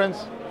 6,000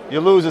 difference. You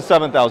lose. It's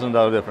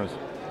 $7,000 difference.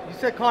 You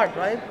said card,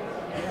 right?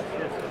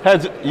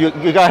 Heads. You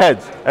got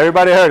heads.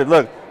 Everybody heard it.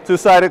 Look,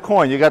 two-sided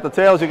coin. You got the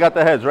tails. You got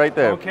the heads right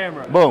there. On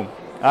camera. Boom.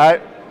 All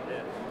right.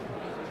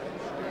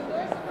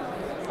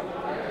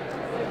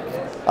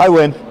 I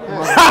win.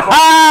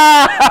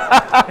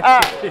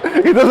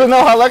 He doesn't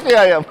know how lucky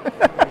I am.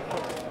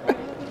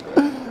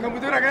 Can we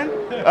do it again?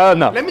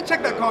 No. Let me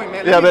check that coin,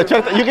 man. Yeah, but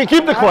check. You can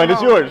keep the coin.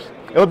 It's yours.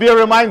 It'll be a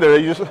reminder.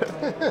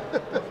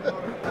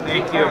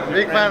 Thank you.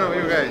 Big fan of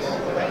you guys.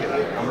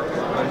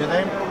 What's your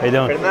name? How you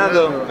doing?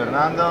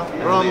 Fernando.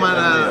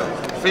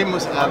 Roman,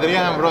 famous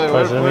Adrian, brother.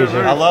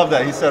 I love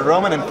that. He said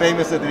Roman and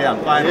famous Adrian.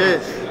 Finally.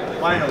 Yes.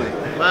 Finally.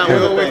 Man, we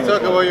always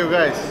talk about you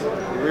guys.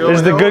 This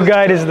is the good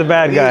guy, this is the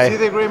bad guy. You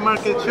see the Great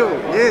Market show?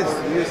 Yes.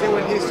 You see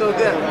when he's so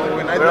there.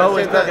 We're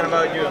always talking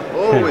about you.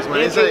 Always,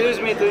 man. Introduce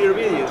me to your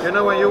videos. You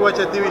know when you watch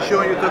a TV show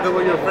and you talk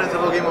about your friends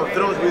about Game of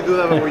Thrones, you do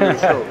that with your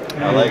show.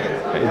 I like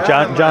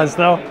it. Jon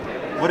Snow?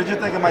 What did you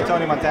think of my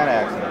Tony Montana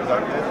accent? Is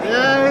that good?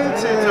 Yeah,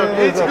 it's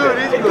okay. It's good.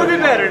 It's good. It could be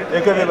better.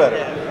 It could be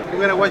better. You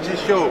gotta watch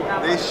this show.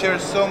 They share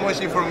so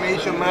much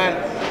information, man.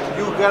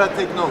 You gotta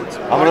take notes.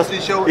 Watch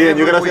this show. Ian,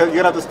 you're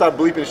gonna have to start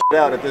bleeping shit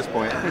out at this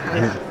point.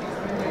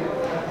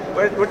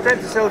 We're trying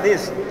to sell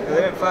this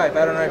 11.5.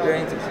 I don't know if you're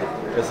interested.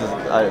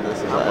 I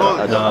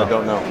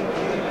don't know.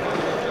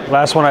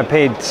 Last one I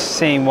paid,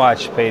 same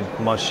watch, paid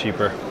much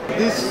cheaper.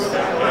 This,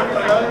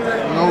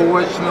 no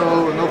watch,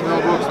 no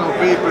box, no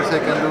papers. I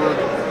can do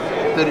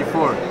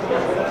 34.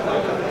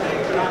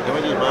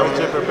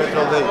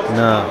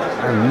 No,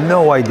 I have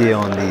no idea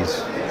on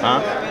these.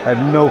 Huh? I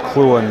have no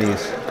clue on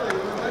these.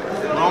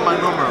 No Roman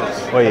numerals.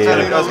 Oh yeah.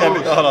 That's gonna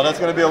be, Hold on, that's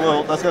gonna be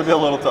a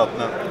little tough.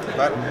 No.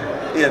 But,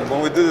 Ian,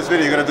 when we do this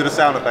video, you're gonna do the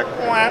sound effect.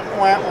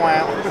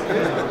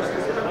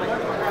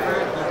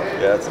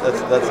 Yeah,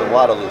 that's a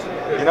lot of loose.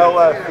 You know,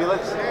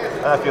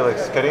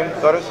 Felix, Karim,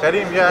 Torres?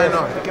 Karim, yeah, I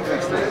know. He can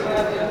fix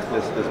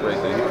this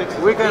bracelet. He fixes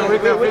We can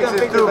fix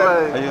it too,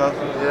 but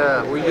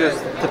yeah, we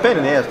just. It's a pain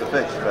in the ass to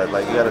fix, but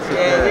like you gotta sit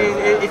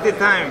there. It's the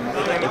time.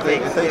 It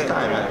takes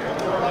time, man.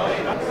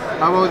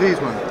 How about this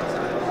one?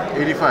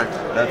 85.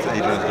 That's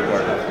Adrian's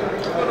department.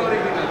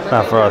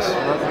 Not for us.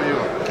 Not for you.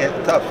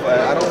 Tough.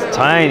 I don't.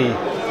 Tiny.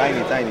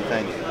 Tiny.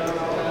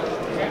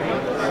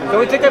 Can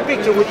we take a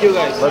picture with you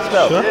guys? Let's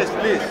go. Sure. Yes,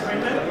 please.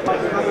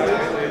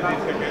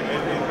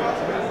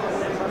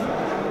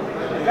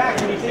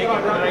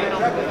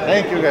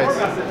 Thank you, guys.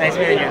 Nice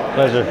meeting you.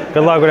 Pleasure.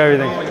 Good luck with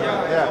everything.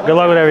 Good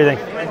luck with everything.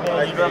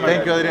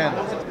 Thank you, Adrian.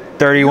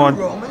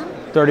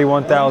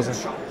 31,000.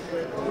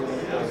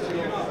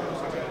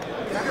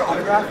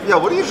 Yeah,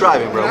 what are you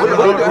driving, bro? What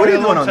are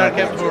you doing on that?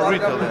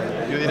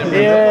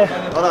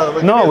 Yeah.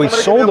 No, we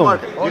sold them.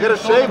 You gotta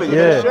shave it. You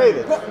gotta shave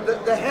it.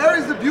 The hair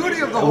is the beauty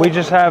of the whole. We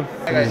just have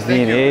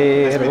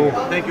dinero.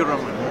 Thank you,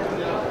 Roman.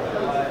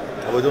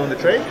 Are we doing the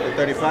trade? The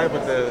 35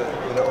 with the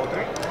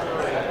 03?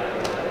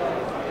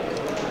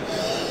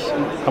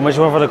 How much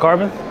you want for the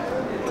carbon?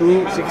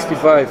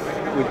 265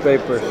 with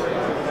papers.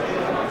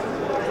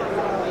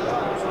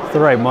 It's the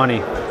right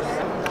money.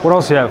 What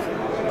else do you have?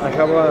 I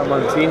have a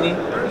Mantini.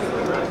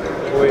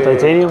 With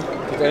Titanium?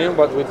 Titanium,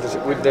 but with the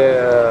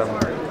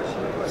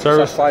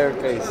Service? sapphire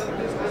case.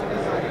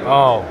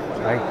 Oh,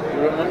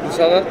 You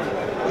saw that?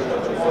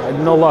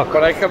 no luck.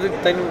 But I have the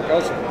titanium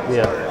also.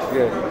 Yeah.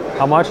 Yeah.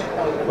 How much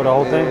for the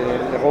whole thing?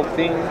 The whole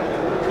thing,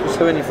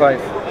 275.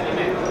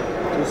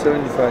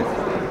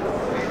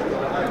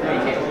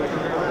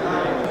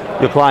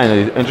 275. Your client, are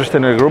you interested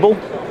in a ruble?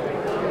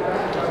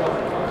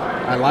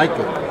 I like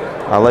it.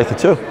 I like it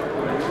too. I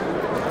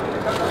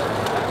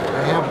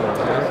have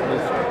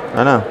one.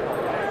 I know.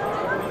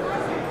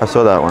 I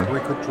saw that one. We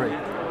could trade.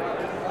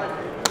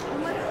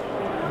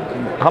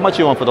 How much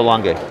you want for the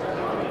longue?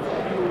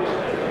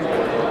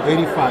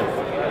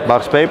 85.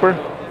 Box paper?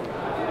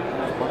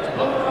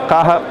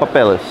 Caja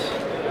papeles.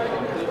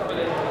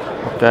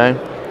 Okay.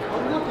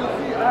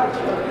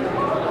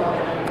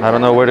 I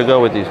don't know where to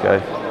go with these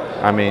guys.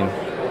 I mean,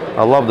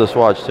 I love this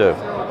watch too.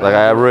 Like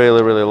I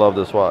really love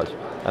this watch.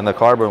 And the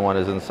carbon one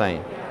is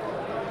insane.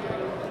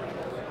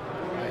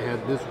 I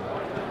had this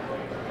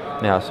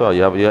one. Yeah, I saw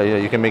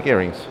you can make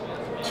earrings.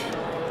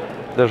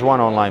 There's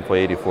one online for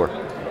 84.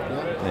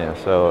 Yeah,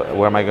 so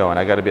where am I going?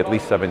 I got to be at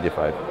least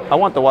 75. I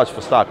want the watch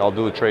for stock. I'll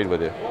do a trade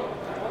with you.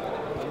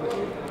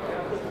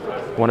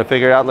 Want to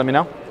figure it out? Let me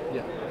know.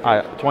 Yeah. All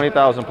right,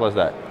 20,000 plus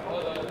that.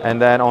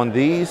 And then on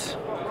these,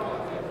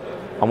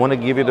 I want to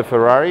give you the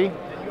Ferrari,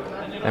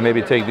 and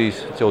maybe take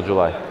these till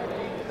July.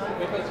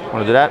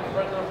 Want to do that?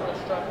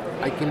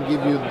 I can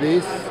give you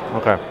this.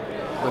 Okay.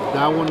 But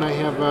that one I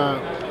have a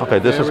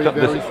this is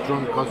very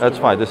strong customer. That's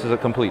fine. This is a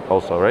complete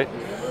also, right?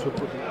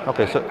 Super.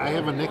 Okay, so I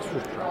have an extra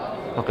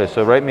strap. Okay,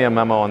 so write me a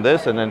memo on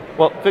this, and then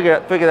figure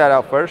that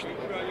out first,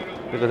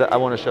 because I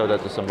want to show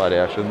that to somebody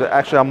actually.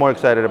 Actually, I'm more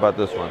excited about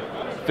this one.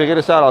 Figure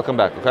this out. I'll come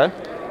back. Okay.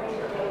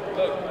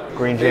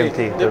 Green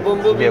GMT. The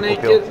Bumblebee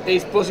Naked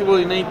is possible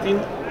in 18.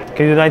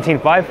 Can you do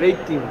 19.5?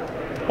 18.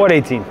 What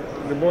 18?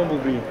 The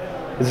Bumblebee.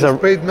 This is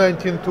paid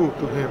 19.2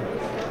 to him.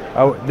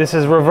 Oh, this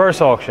is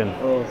reverse auction.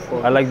 Oh,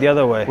 I like the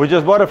other way. We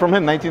just bought it from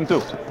him,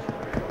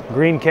 19.2.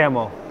 Green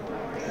camo. No, I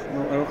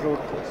don't have a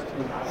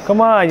customer. Come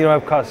on, you don't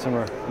have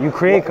customer. You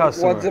create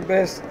customer. What's the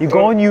best? You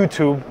go on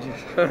YouTube.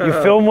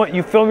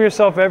 You film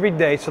yourself every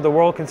day so the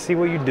world can see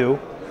what you do,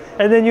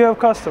 and then you have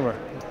customer.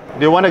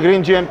 Do you want a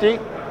green GMT?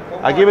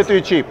 I give it to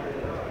you cheap.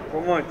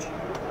 How much?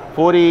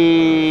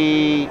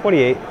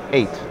 48.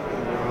 8.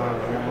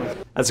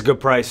 That's a good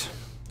price.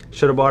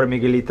 Should have bought it,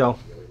 Miguelito.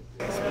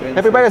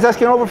 Everybody's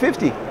asking over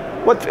 50.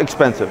 What's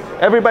expensive?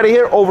 Everybody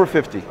here over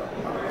 50.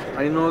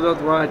 I know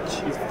that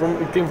watch.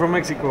 It came from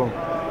Mexico.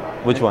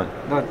 Which one?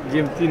 That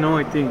GMT, no,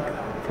 I think.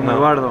 From No.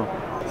 Eduardo.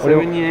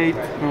 78,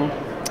 no.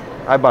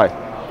 I buy.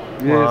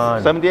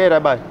 Yes. 78, I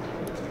buy.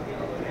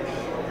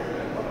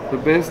 The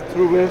best,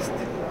 true best.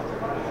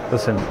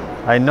 Listen,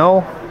 I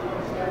know.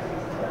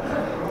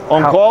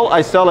 On call,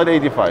 I sell at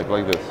 85,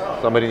 like this.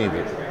 Somebody needs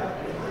it.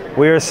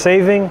 We are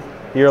saving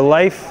your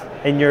life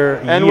and your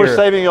And year. we're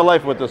saving your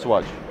life with this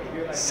watch.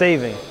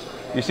 Saving.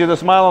 You see the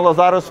smile on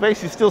Lazaro's face?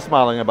 He's still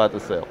smiling about the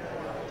sale.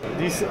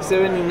 This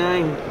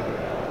 79.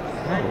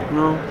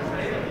 No.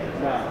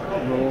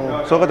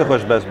 So what the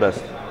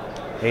best?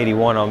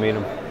 81, I'll meet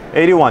him.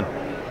 81.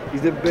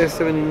 It's the best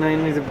 79,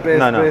 it's the best,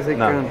 No, best I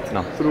no, can.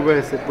 no. True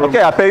best, I promise.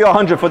 Okay, I'll pay you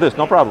 100 for this,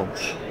 no problem.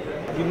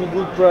 Give me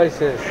good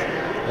prices.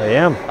 I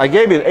am. I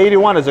gave you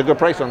 81 is a good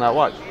price on that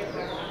watch.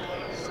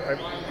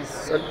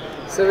 It's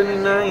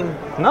 79.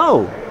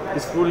 No.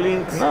 It's full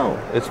links. No,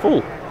 it's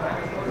full.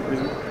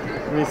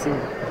 It's missing.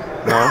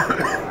 No.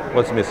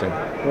 What's missing?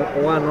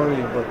 One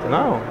only, but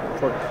No.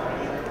 fuck.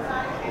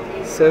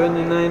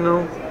 79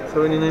 no.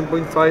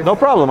 79.5. No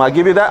problem. I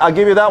give you that. I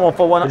give you that one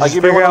for one. I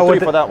give you 103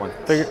 for that one.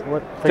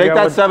 Take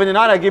that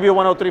 79. I give you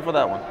 103 for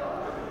that one.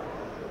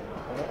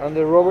 And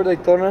the Robert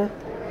Daytona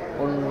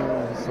on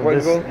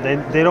white gold.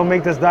 They don't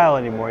make this dial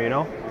anymore, you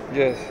know?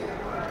 Yes.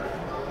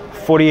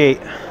 48.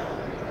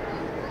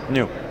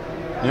 New.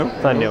 New?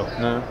 It's not new.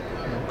 No.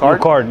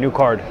 Card? New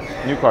card.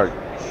 New card.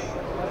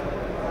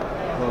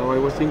 Oh, I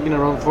was thinking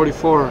around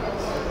 44.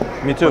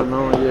 Me too. But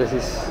no, yes,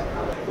 it's...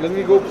 Let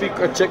me go pick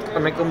a check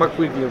and I come back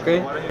quickly,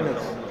 okay?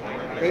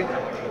 Okay?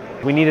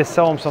 We need to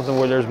sell them something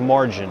where there's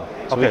margin.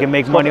 So we can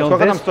make money on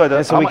this,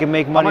 and so we can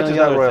make money on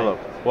the other thing.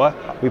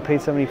 What? We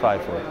paid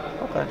 75 for it.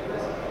 Okay.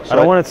 So I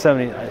don't want it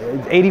 70.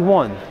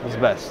 81 is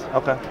best.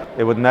 Okay.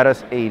 It would net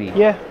us 80.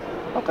 Yeah.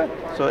 Okay.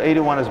 So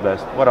 81 is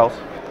best. What else?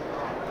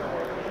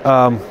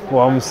 Well, I'm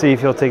gonna see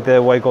if he'll take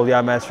the white gold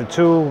Yachtmaster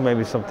 2,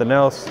 maybe something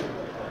else.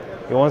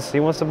 He wants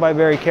to buy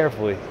very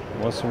carefully.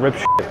 He wants to rip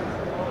shit.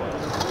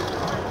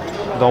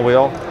 Don't we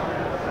all?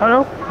 I don't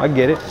know. I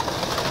get it.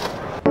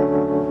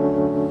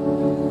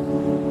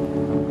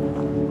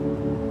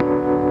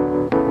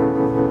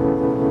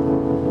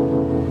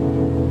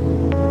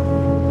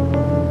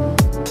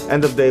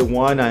 End of day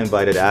one, I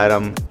invited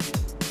Adam,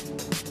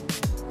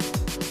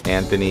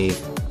 Anthony,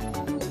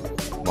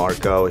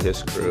 Marco,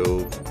 his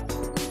crew,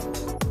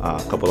 a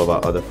couple of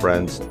our other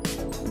friends.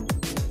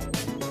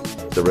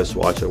 The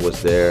wristwatcher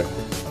was there.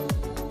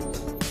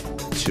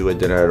 To a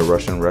dinner at a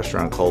Russian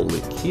restaurant called Le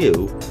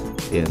Q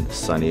in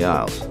Sunny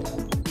Isles.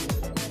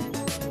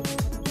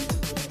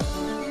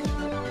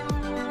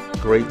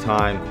 Great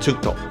time.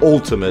 Took the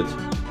ultimate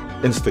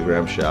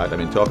Instagram shot. I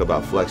mean, talk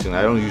about flexing.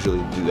 I don't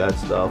usually do that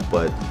stuff,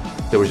 but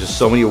there was just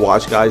so many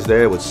watch guys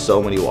there with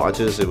so many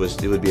watches. It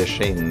would be a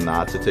shame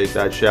not to take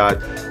that shot.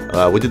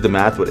 We did the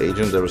math with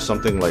Adrian. There was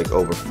something like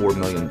over $4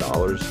 million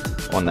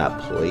on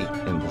that plate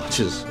in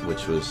watches,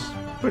 which was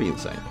pretty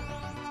insane.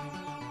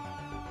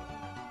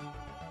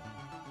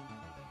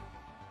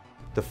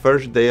 The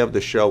first day of the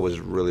show was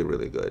really,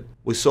 really good.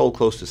 We sold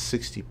close to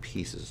 60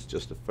 pieces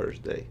just the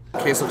first day.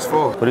 Case looks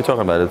full. What are you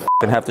talking about? It's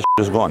half the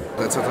shit is gone.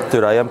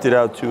 Dude, I emptied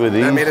out 2 of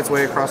these. That made its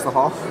way across the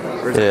hall?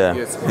 Yeah.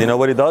 You know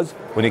what he does?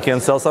 When he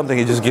can't sell something,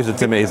 he just gives it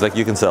to me. He's like,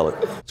 you can sell it.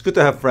 It's good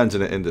to have friends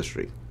in the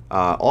industry.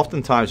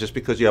 Oftentimes, just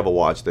because you have a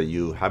watch that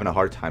you're having a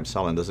hard time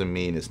selling doesn't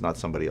mean it's not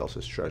somebody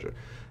else's treasure.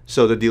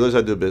 So the dealers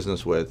I do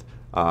business with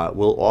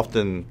will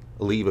often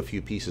leave a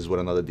few pieces with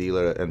another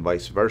dealer and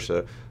vice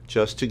versa,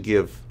 just to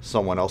give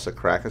someone else a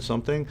crack at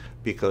something,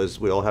 because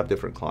we all have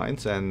different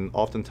clients, and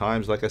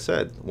oftentimes, like I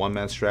said, one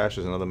man's trash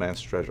is another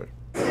man's treasure.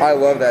 I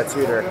love that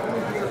tutor.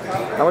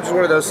 How much is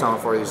one of those selling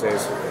for these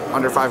days?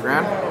 Under 5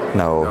 grand?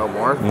 No. No,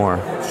 more? More.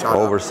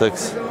 Over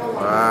 6.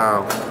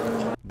 Wow.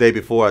 Day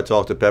before, I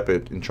talked to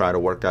Pepe and tried to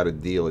work out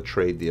a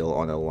trade deal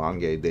on a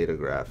Lange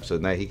datograph. So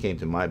now he came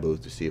to my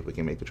booth to see if we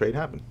can make the trade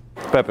happen.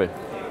 Pepe,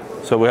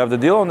 so we have the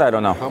deal on that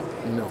or no?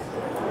 No.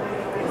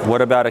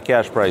 What about a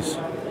cash price?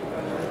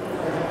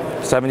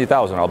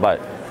 70,000, I'll buy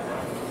it.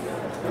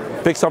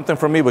 Pick something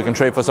from me, we can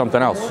trade for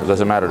something else. It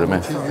doesn't matter to me.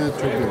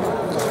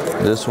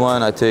 This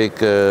one, I take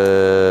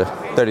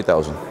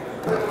 30,000.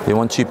 You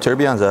want cheap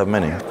tourbillons? I have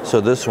many.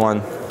 So this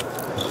one,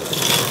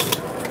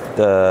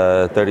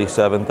 the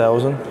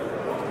 37,000.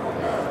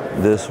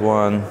 This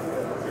one,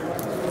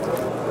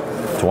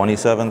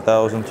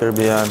 27,000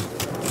 tourbillon.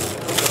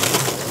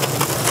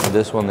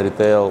 This one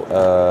retail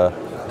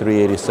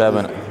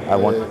 387. I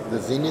want the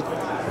Zenith.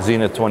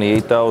 Zenith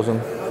 28,000.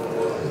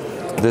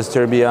 This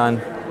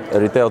tourbillon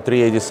retail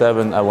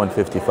 387. I want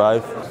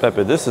 55.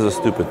 Pepe, this is a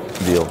stupid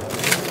deal.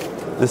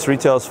 This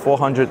retails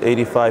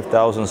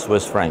 485,000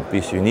 Swiss franc.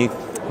 Piece unique,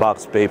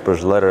 box,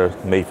 papers, leather,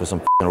 made for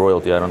some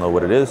royalty. I don't know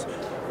what it is.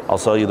 I'll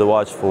sell you the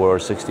watch for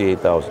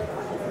 68,000.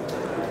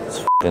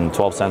 It's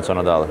 12 cents on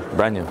a dollar.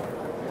 Brand new.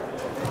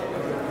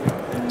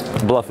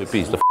 Bluffy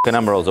piece. The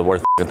emeralds are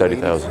worth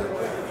 30,000.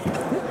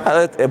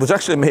 It was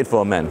actually made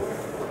for a man,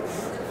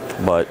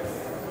 but.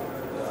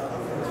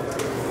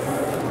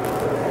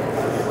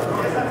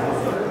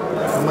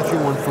 How much you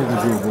want for the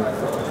jewel?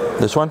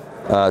 This one?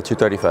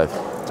 235.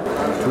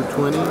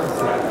 220?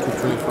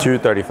 225?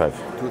 235.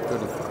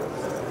 235.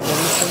 Can you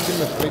send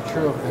him a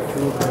picture of the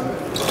two of them?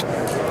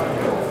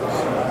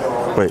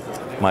 Wait,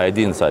 my ID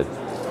inside.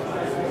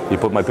 You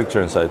put my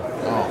picture inside.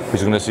 Oh.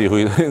 He's gonna see who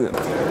you.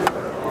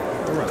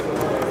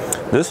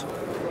 This?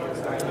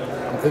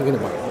 I'm thinking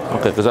about it.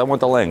 Okay, because I want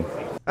the Lang.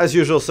 As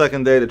usual,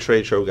 second day, the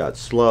trade show got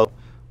slow.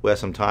 We had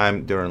some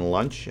time during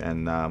lunch,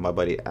 and my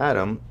buddy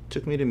Adam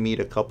took me to meet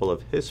a couple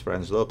of his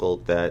friends local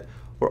that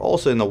were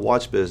also in the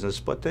watch business,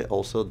 but they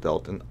also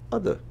dealt in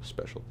other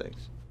special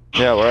things.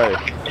 Yeah, where are you?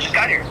 I just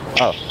got here.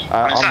 Oh,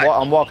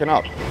 I'm walking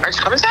up. All right,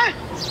 just come inside.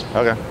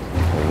 Okay.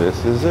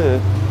 This is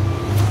it.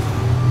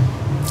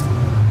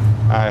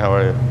 Hi, how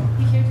are you?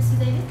 You here to see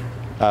David?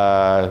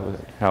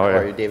 How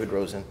are you? David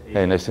Rosen.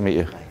 Hey, nice to meet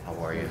you. Hi, how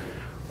are you?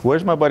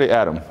 Where's my buddy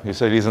Adam? You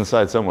said he's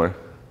inside somewhere.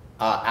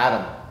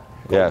 Adam.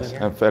 Yes,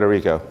 and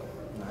Federico.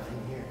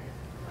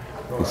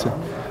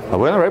 Are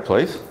we in the right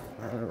place?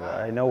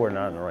 I know we're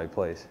not in the right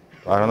place.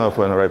 I don't know if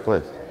we're in the right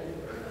place.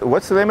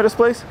 What's the name of this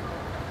place?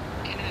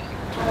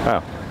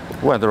 Oh,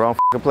 went the wrong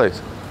f***ing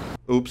place.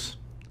 Oops.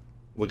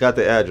 We got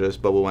the address,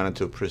 but we went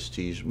into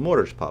Prestige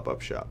Motors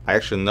pop-up shop. I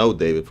actually know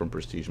David from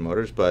Prestige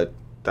Motors, but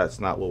that's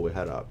not where we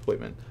had our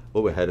appointment.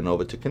 Well, we're heading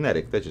over to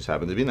Kinetic. They just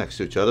happened to be next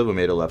to each other. We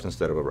made a left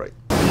instead of a right.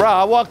 Bro,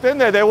 I walked in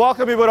there. They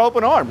welcomed me with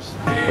open arms.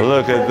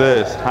 Look at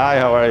this. Hi,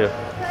 how are you?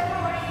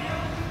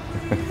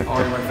 How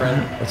are you, my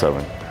friend? What's up,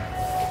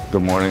 man?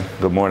 Good morning.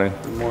 Good morning.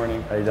 Good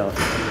morning. How you doing?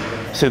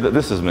 See,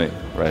 this is me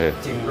right here.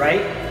 Dude,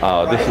 right?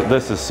 Oh,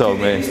 this is so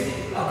me.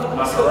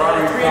 A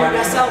Ferrari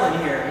 300 SL in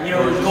here. You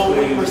know, the gold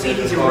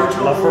Mercedes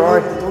original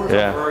Ferrari.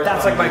 Yeah.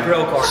 That's like my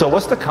grill car. So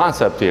what's the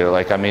concept here?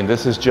 Like, I mean,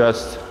 this is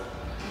just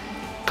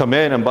come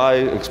in and buy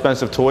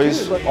expensive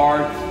toys.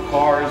 Art,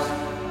 cars,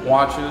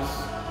 watches,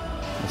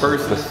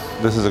 purses.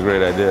 This is a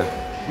great idea.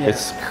 Yeah.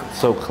 It's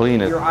so clean.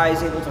 Your eye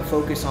is able to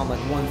focus on like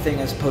one thing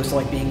as opposed to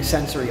like being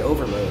sensory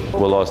overload. We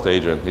lost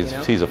Adrian. He's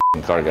a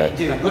f***ing car guy.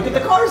 Dude, look at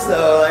the cars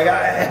though. Like,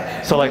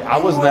 I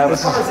was never.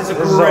 The cars is a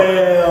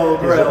grill.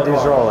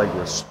 These are all like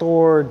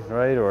restored,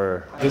 right?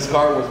 Or this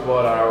car was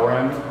bought at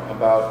RM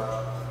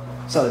about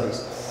Sotheby's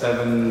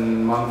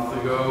 7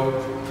 months ago.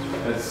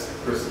 It's a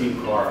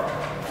pristine car.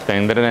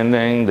 Ding, ding,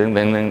 ding, ding,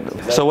 ding,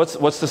 ding. So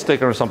what's the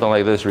sticker or something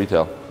like this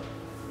retail?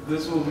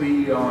 This will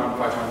be around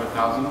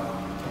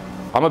 500,000.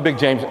 I'm a big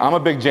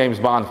James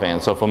Bond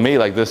fan, so for me,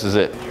 like, this is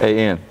it.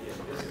 Hey, Ian.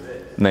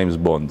 Name's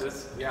Bond.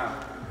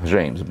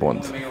 James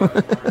Bond.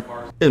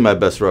 In my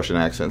best Russian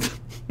accent.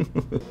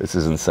 This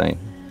is insane.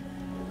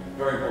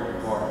 Very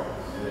important car.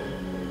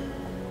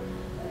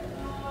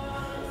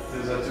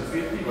 This is a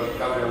 250, but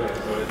cabriolet,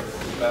 so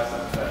it's fast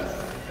and fast.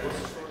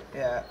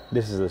 Yeah.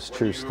 this is this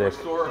true stick.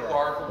 Look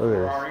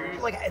at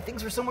this. Like,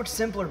 things were so much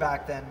simpler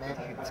back then, man.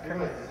 It's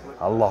crazy.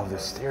 I love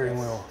this steering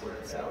wheel.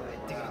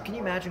 Dude, can you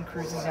imagine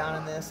cruising down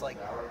in this? Like,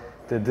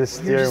 Dude, this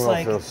you're steering just wheel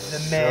like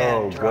feels the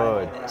man so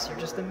driving good. this. You're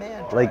just the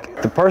man.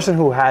 Like, the person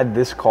who had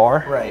this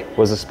car Right.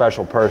 was a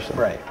special person.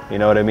 Right. You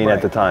know what I mean? Right.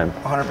 At the time.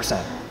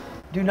 100%.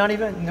 Dude, not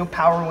even no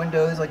power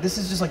windows. Like, this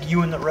is just like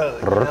you in the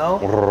road, you know?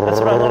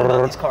 That's what I love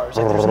about these cars.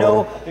 Like,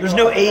 there's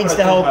no aids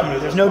to help you.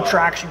 There's no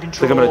traction I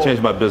control. think I'm gonna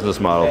change my business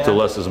model to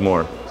less is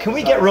more. Can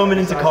we get Roman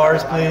into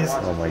cars, please?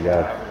 Oh my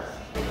God.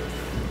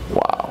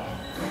 Wow.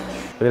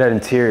 Look at that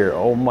interior.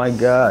 Oh my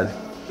God.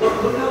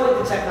 Look how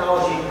like the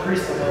technology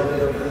increased a little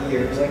bit over the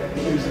years. Like,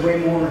 there's way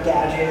more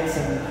gadgets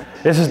and.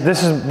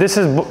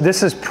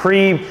 This is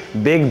pre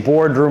big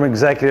boardroom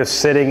executives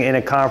sitting in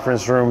a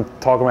conference room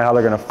talking about how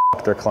they're gonna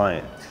f their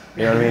client.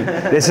 You know what I mean?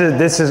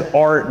 This is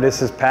art.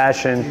 This is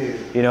passion.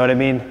 You know what I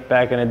mean?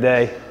 Back in the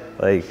day,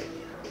 like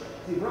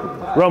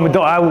Roman,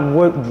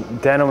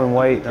 denim and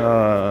white.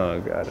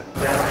 Oh God.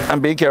 I'm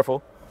being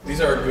careful.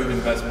 These are good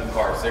investment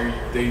cars.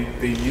 They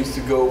used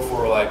to go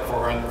for like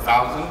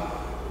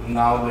 400,000.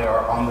 Now they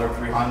are under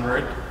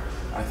 300.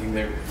 I think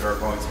they're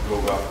going to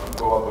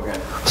go up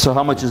again. So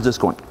how much is this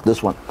going?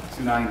 This one?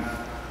 290.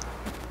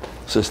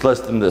 So it's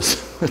less than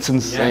this. It's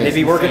insane. Yeah,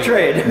 maybe work a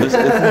trade. It's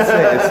insane.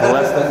 It's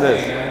less than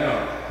this. I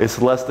know. It's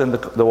less than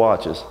the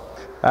watches.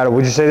 Adam,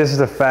 would you say this is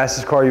the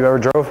fastest car you ever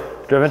driven?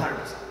 100%.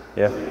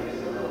 Yeah.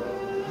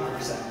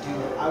 100%.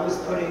 Dude, I was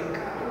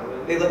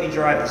they let me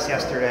drive this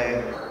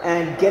yesterday,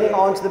 and getting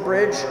onto the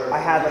bridge, I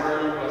had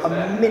like a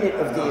minute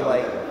of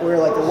daylight where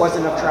like there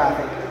wasn't enough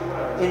traffic.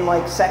 In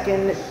like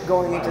second,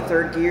 going into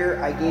third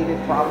gear, I gave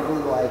it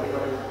probably like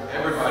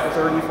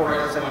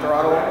 30-40%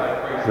 throttle.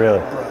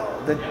 Really?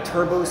 The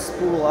turbos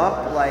spool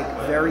up like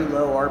very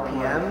low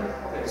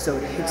RPM, so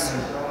it hits you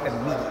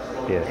immediately.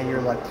 Yeah. And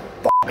you're like,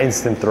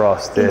 Instant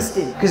thrust. Yeah.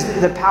 instant. Because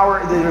the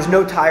power, there's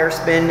no tire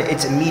spin,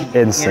 it's immediate.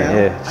 Instant, you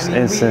know? yeah, just I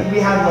mean, instant. We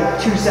had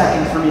like 2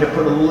 seconds for me to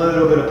put a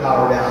little bit of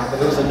power down,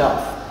 but it was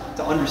enough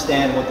to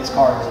understand what this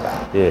car is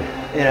about. Yeah.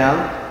 You know?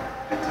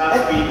 At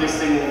top speed, this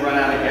thing will run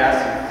out of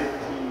gas in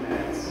 15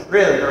 minutes.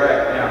 Really?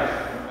 Correct,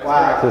 yeah.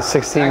 Wow. So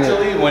 16.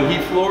 Actually, when he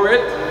floored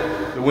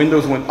it, the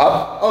windows went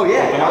up. Oh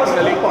yeah, that was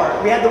the cool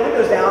part. We had the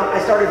windows down.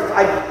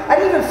 I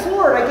didn't even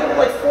floor it. I gave it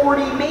like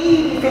 40,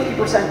 maybe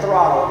 50%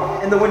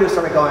 throttle, and the windows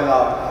started going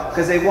up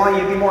because they want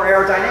you to be more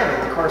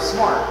aerodynamic. The car's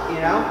smart, you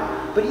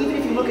know. But even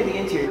if you look at the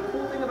interior, the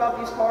cool thing about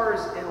these cars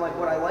and like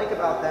what I like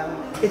about them,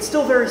 it's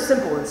still very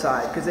simple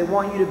inside because they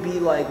want you to be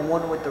like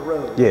one with the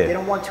road. Yeah. They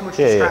don't want too much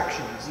Yeah,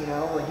 distractions, you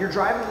know. Like you're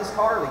driving this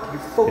car, like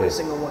you're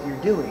focusing on what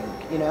you're doing,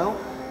 you know.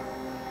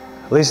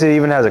 At least it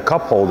even has a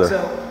cup holder.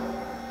 So,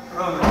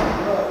 Roman,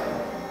 look.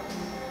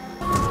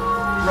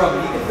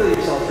 Roman, you can feel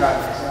yourself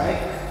driving this, right?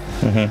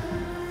 Mm-hmm.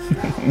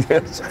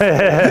 Yes.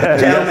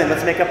 Gentlemen,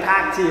 let's make a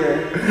pact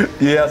here.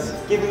 Yes.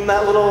 Give him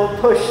that little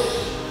push.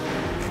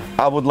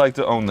 I would like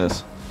to own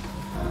this.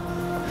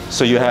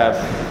 So you have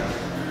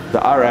the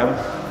RM.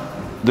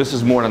 This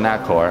is more than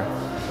that car.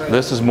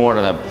 This is more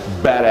than a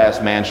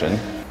badass mansion.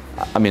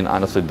 I mean,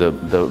 honestly,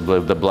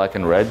 the black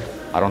and red,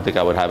 I don't think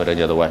I would have it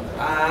any other way.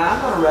 I'm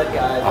not a red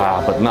guy.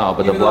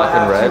 But the black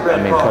and red,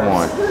 I mean, come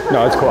on.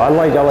 No, it's cool. I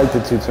like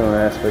the two-tone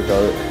aspect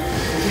of it.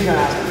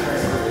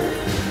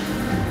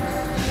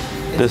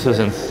 This is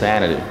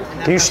insanity.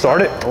 Can you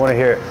start it? I want to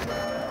hear it.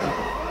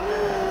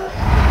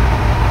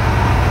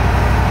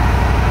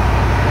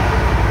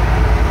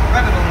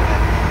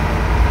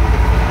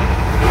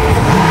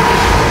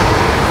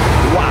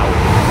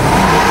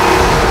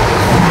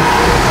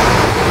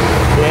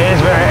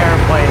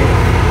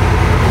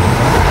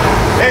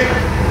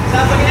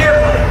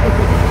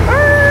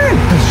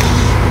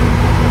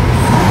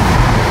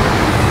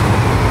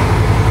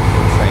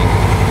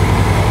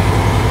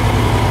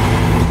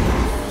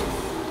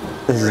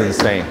 is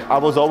insane. I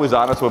was always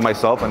honest with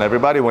myself and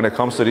everybody when it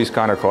comes to these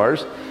kind of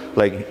cars.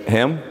 Like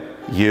him,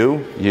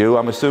 you,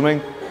 I'm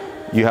assuming,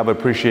 you have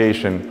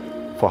appreciation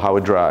for how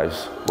it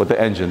drives, with the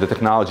engine, the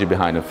technology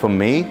behind it. For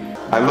me,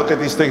 I look at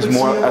these things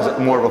more as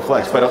more of a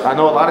flex, but I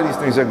know a lot of these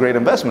things are great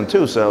investment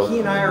too, so. He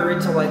and I are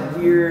into like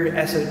weird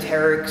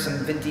esoteric, some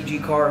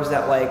vintagey cars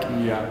that like,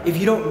 if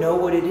you don't know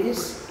what it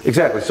is.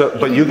 Exactly, so,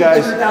 but you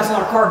guys. It's a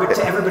 $100,000 car, but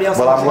to everybody else,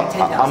 well, it's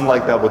 $10,000. I'm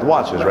like that with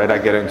watches, right? I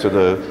get into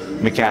the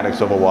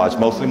mechanics of a watch,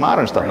 mostly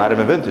modern stuff, not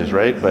even vintage,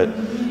 right? But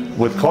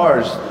with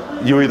cars,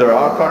 you either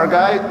are a car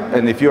guy,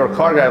 and if you're a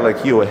car guy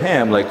like you or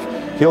him, like,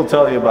 he'll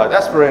tell you about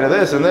Esperator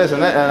this and this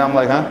and that, and I'm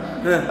like, huh?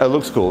 It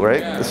looks cool,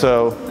 right?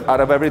 So out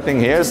of everything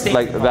here,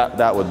 like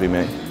that would be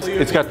me.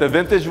 It's got the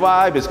vintage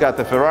vibe, it's got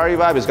the Ferrari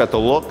vibe, it's got the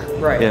look,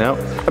 you know?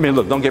 I mean,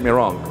 look, don't get me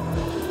wrong.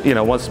 You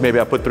know, once maybe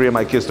I put 3 of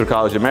my kids through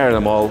college and marry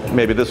them all,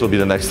 maybe this will be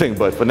the next thing,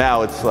 but for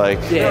now it's like...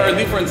 There are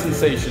different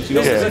sensations, you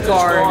know, it's a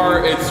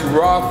car, it's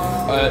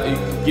rough,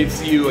 it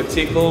gives you a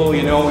tickle,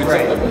 you know, it's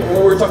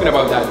we were talking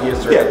about that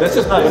yesterday. Yeah, that's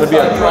just not going to be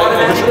a... You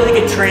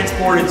automatically get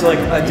transported to like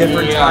a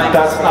different time.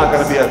 That's not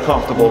going to be a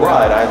comfortable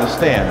ride, I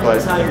understand, but...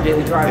 It's not your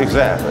daily driver.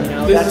 Exactly. You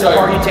know, that's a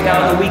car you take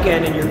out on the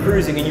weekend and you're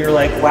cruising and you're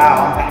like,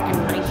 wow, I'm back in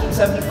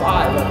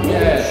 1975. Like, holy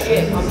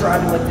shit, I'm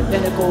driving like the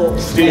pinnacle.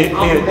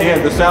 Yeah,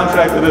 the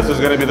soundtrack to this is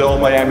going to be the old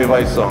Miami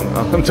Vice song,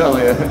 I'm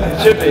telling you.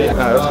 It should be. All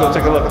right, let's go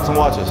take a look at some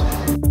watches.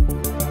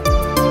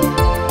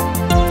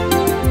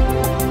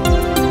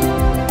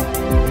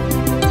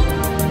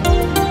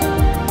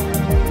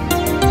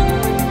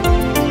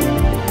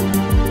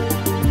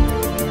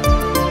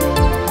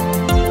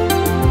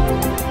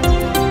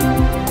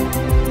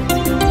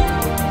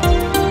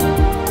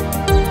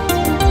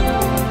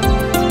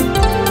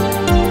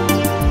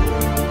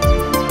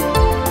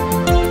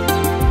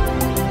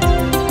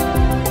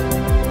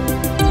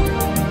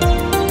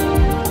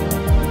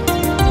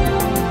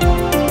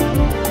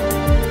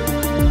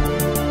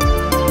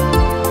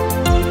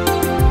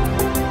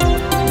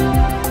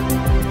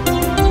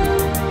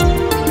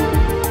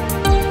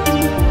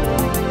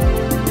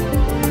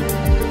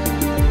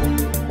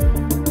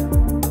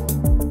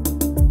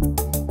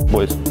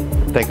 Boys,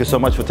 thank you so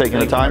much for taking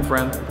the time. My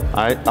friend.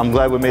 All right, I'm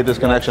glad we made this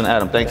connection,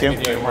 Adam. Thank you.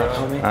 All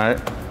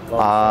right.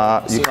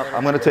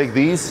 I'm going to take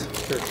these.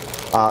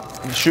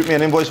 Shoot me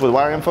an invoice with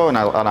wire info, and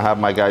I'll have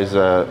my guys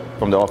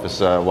from the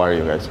office wire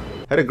you guys.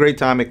 Had a great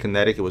time at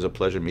Kinetic. It was a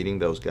pleasure meeting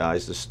those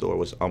guys. The store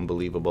was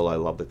unbelievable. I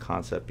love the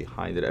concept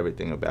behind it.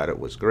 Everything about it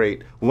was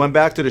great. We went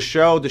back to the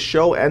show. The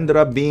show ended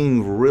up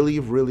being really,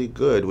 really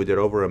good. We did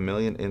over $1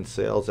 million in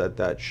sales at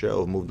that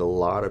show. Moved a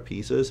lot of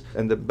pieces.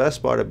 And the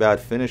best part about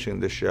finishing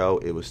the show,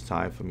 it was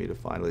time for me to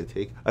finally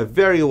take a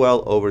very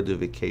well overdue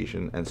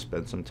vacation and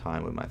spend some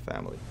time with my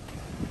family.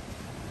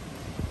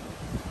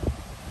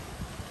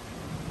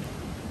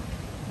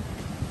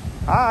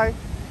 Hi.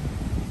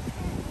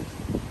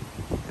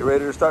 You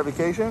ready to start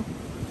vacation?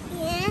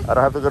 Yeah. I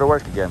don't have to go to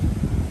work again.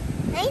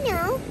 I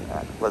know. All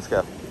right, let's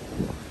go.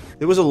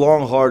 It was a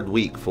long, hard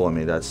week for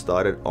me that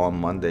started on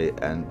Monday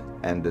and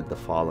ended the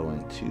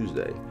following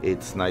Tuesday.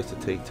 It's nice to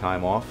take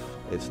time off.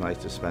 It's nice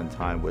to spend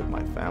time with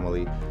my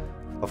family.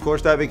 Of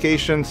course, that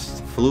vacation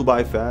flew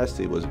by fast.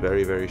 It was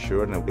very, very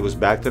short, and it was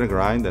back to the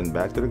grind and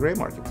back to the gray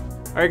market.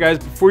 All right, guys,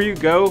 before you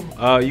go,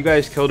 you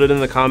guys killed it in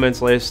the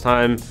comments last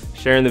time,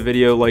 sharing the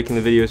video, liking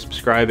the video,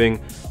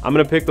 subscribing. I'm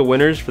gonna pick the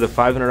winners for the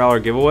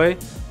 $500 giveaway.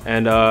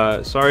 And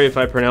sorry if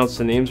I pronounced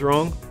the names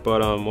wrong,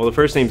 but well, the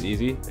first name's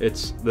easy.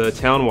 It's the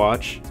Town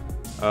Watch.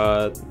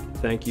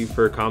 Thank you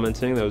for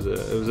commenting. It was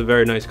a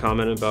very nice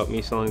comment about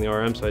me selling the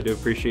RM, so I do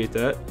appreciate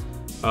that.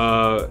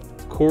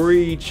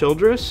 Corey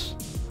Childress.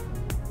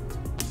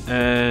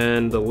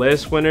 And the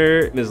last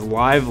winner is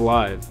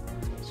Live.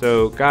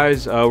 So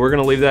guys, we're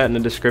gonna leave that in the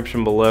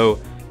description below.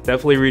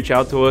 Definitely reach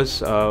out to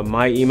us.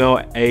 My email,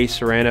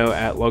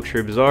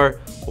 aserrano@luxurybazaar.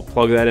 We'll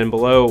plug that in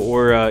below,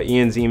 or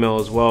Ian's email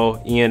as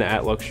well,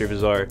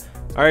 ian@luxurybazaar.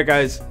 All right,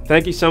 guys,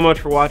 thank you so much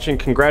for watching.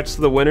 Congrats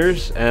to the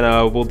winners, and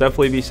we'll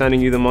definitely be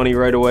sending you the money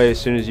right away as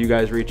soon as you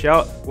guys reach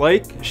out.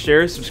 Like,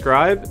 share,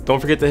 subscribe. Don't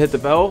forget to hit the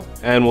bell,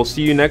 and we'll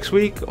see you next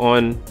week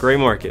on Gray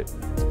Market.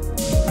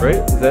 Right?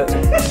 Is that?